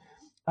so on.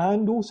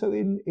 And also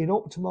in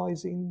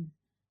optimizing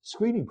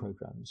screening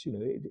programs.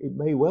 It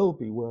may well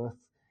be worth,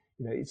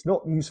 it's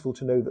not useful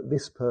to know that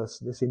this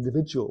person, this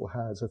individual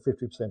has a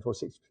 50% or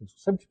 60%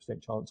 or 70%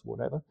 chance or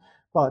whatever,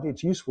 but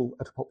it's useful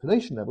at a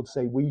population level to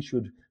say we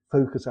should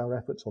focus our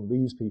efforts on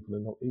these people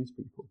and not these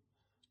people.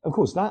 Of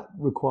course, that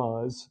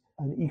requires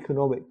an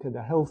economic and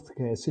a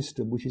healthcare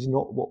system, which is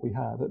not what we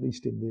have, at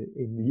least in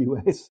the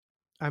US.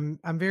 I'm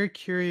very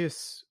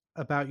curious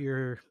about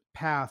your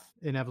path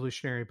in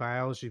evolutionary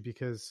biology,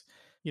 because,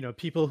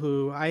 people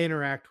who I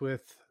interact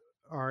with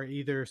are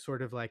either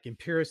sort of like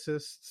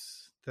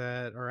empiricists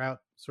that are out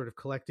sort of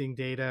collecting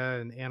data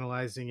and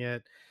analyzing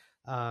it.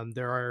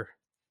 There are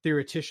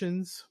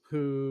theoreticians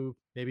who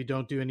maybe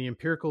don't do any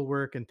empirical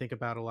work and think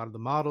about a lot of the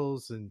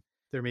models, and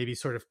there may be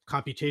sort of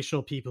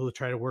computational people who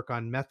try to work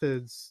on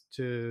methods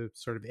to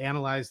sort of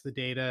analyze the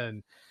data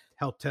and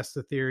help test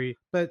the theory.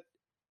 But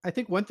I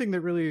think one thing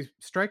that really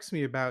strikes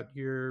me about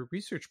your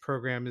research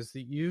program is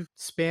that you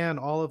span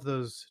all of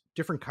those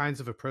different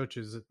kinds of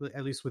approaches,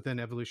 at least within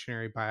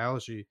evolutionary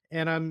biology.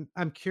 And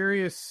I'm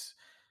curious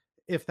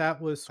if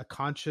that was a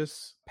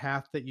conscious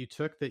path that you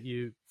took, that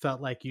you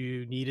felt like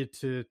you needed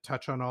to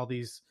touch on all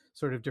these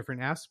sort of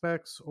different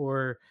aspects,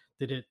 or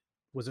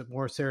was it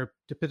more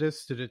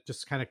serendipitous? Did it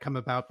just kind of come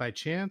about by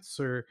chance,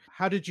 or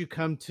how did you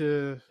come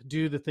to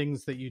do the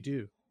things that you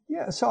do?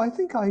 Yeah, so I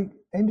think I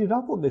ended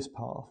up on this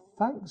path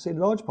thanks in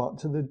large part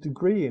to the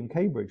degree in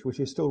Cambridge, which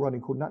is still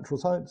running, called Natural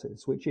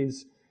Sciences, which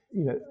is,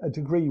 a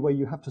degree where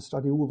you have to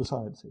study all the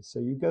sciences. So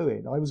you go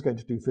in, I was going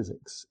to do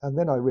physics, and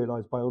then I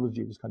realized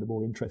biology was kind of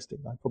more interesting.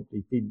 I'd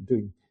probably been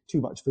doing too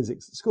much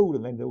physics at school,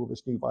 and then all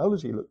this new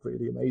biology looked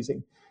really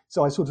amazing.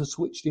 So I sort of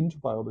switched into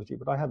biology,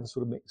 but I had this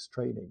sort of mixed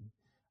training.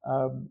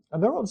 And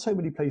there aren't so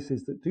many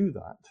places that do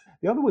that.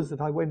 The other was that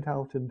I went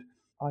out and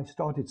I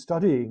started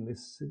studying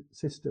this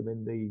system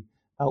in the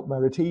Alpes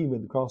Maritimes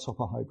in the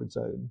grasshopper hybrid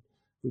zone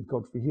with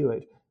Godfrey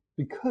Hewitt,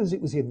 because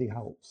it was in the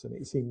Alps and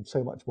it seemed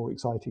so much more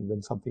exciting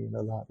than something in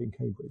a lab in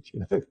Cambridge,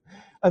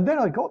 And then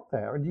I got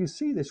there and you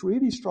see this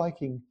really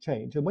striking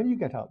change. And when you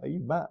get out there,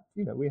 you map,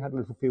 we had a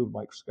little field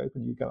microscope,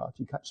 and you go out,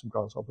 you catch some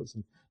grasshoppers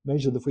and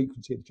measure the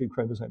frequency of the two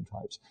chromosome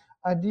types,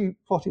 and you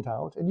plot it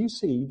out and you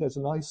see there's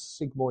a nice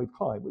sigmoid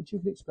climb, which you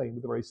can explain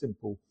with a very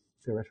simple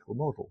theoretical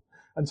model.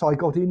 And so I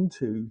got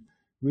into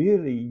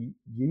really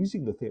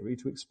using the theory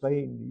to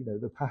explain,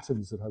 the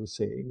patterns that I was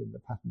seeing and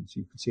the patterns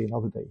you could see in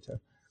other data.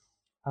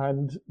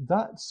 And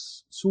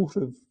that's sort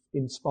of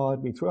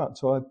inspired me throughout.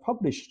 So I've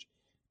published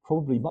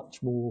probably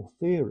much more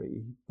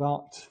theory,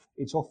 but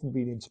it's often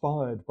been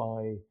inspired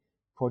by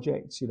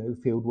projects,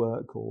 field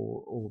work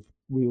or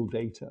real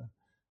data.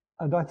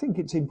 And I think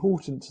it's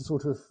important to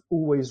sort of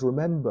always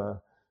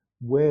remember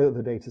where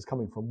the data is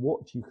coming from,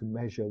 what you can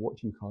measure,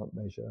 what you can't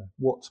measure,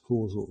 what's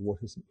plausible, what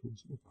isn't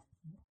plausible.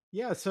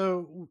 Yeah,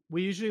 so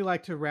we usually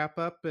like to wrap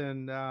up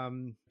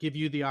and give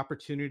you the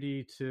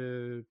opportunity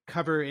to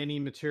cover any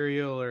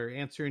material or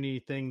answer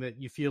anything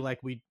that you feel like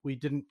we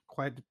didn't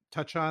quite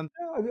touch on.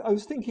 I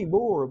was thinking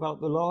more about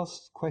the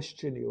last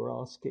question you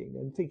were asking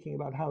and thinking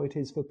about how it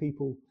is for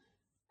people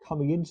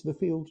coming into the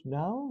field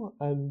now.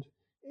 And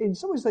in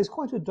some ways, there's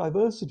quite a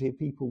diversity of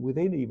people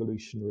within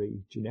evolutionary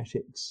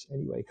genetics,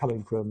 anyway,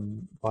 coming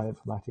from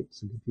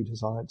bioinformatics and computer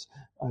science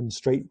and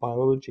straight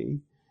biology.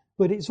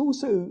 But it's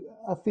also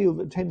a field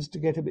that tends to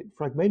get a bit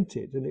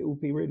fragmented, and it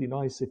would be really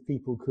nice if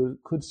people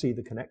could see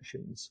the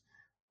connections,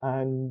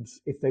 and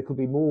if there could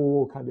be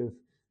more kind of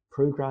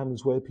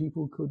programs where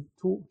people could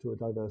talk to a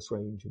diverse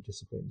range of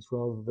disciplines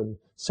rather than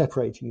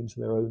separating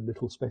into their own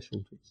little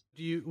specialties.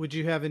 Would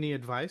you have any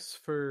advice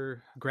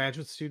for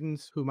graduate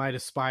students who might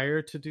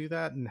aspire to do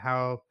that, and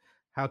how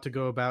to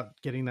go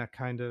about getting that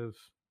kind of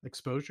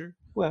exposure?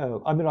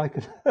 Well, I mean,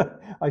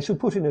 I should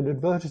put in an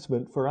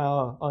advertisement for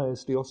our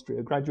ISD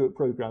Austria graduate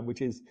program,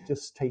 which is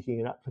just taking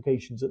in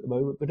applications at the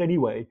moment. But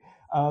anyway,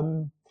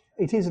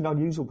 it is an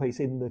unusual place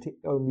in that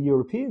on the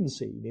European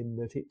scene, in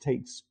that it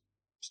takes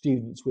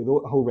students with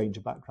a whole range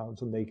of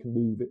backgrounds and they can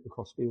move it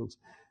across fields.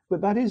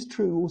 But that is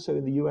true also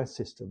in the US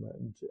system,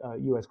 and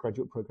US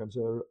graduate programs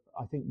are,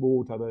 I think,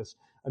 more diverse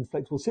and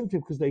flexible simply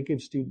because they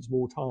give students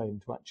more time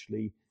to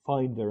actually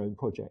find their own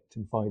project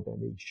and find their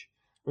niche.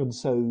 And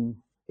so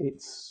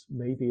it's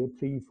maybe a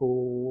plea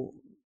for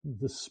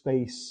the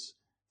space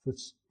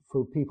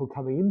for people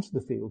coming into the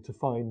field to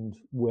find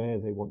where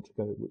they want to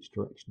go, which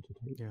direction to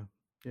take.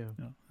 Yeah,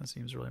 that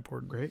seems really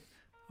important. Great.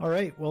 All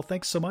right. Well,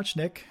 thanks so much,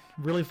 Nick.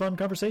 Really fun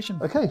conversation.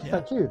 Okay,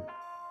 thank you.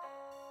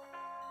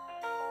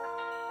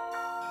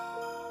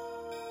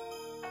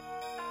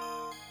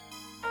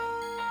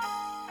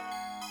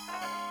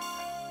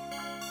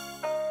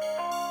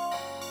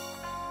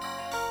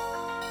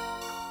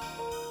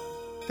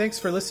 Thanks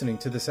for listening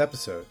to this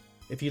episode.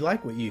 If you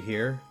like what you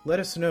hear, let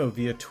us know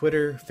via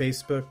Twitter,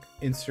 Facebook,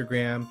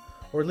 Instagram,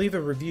 or leave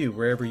a review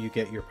wherever you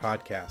get your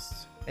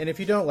podcasts. And if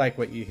you don't like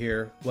what you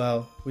hear,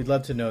 well, we'd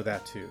love to know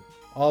that too.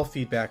 All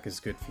feedback is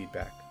good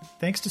feedback.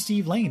 Thanks to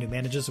Steve Lane, who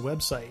manages the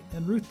website,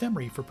 and Ruth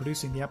Demery for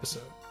producing the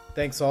episode.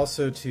 Thanks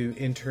also to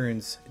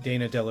interns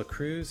Dana Dela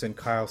Cruz and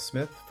Kyle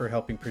Smith for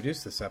helping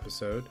produce this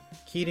episode.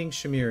 Keating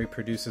Shamiri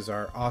produces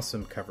our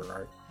awesome cover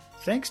art.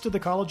 Thanks to the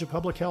College of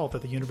Public Health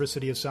at the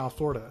University of South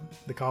Florida,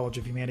 the College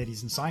of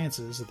Humanities and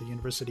Sciences at the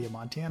University of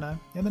Montana,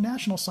 and the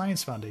National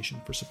Science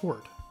Foundation for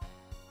support.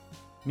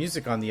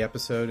 Music on the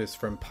episode is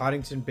from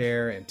Poddington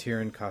Bear and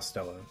Tieran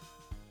Costello.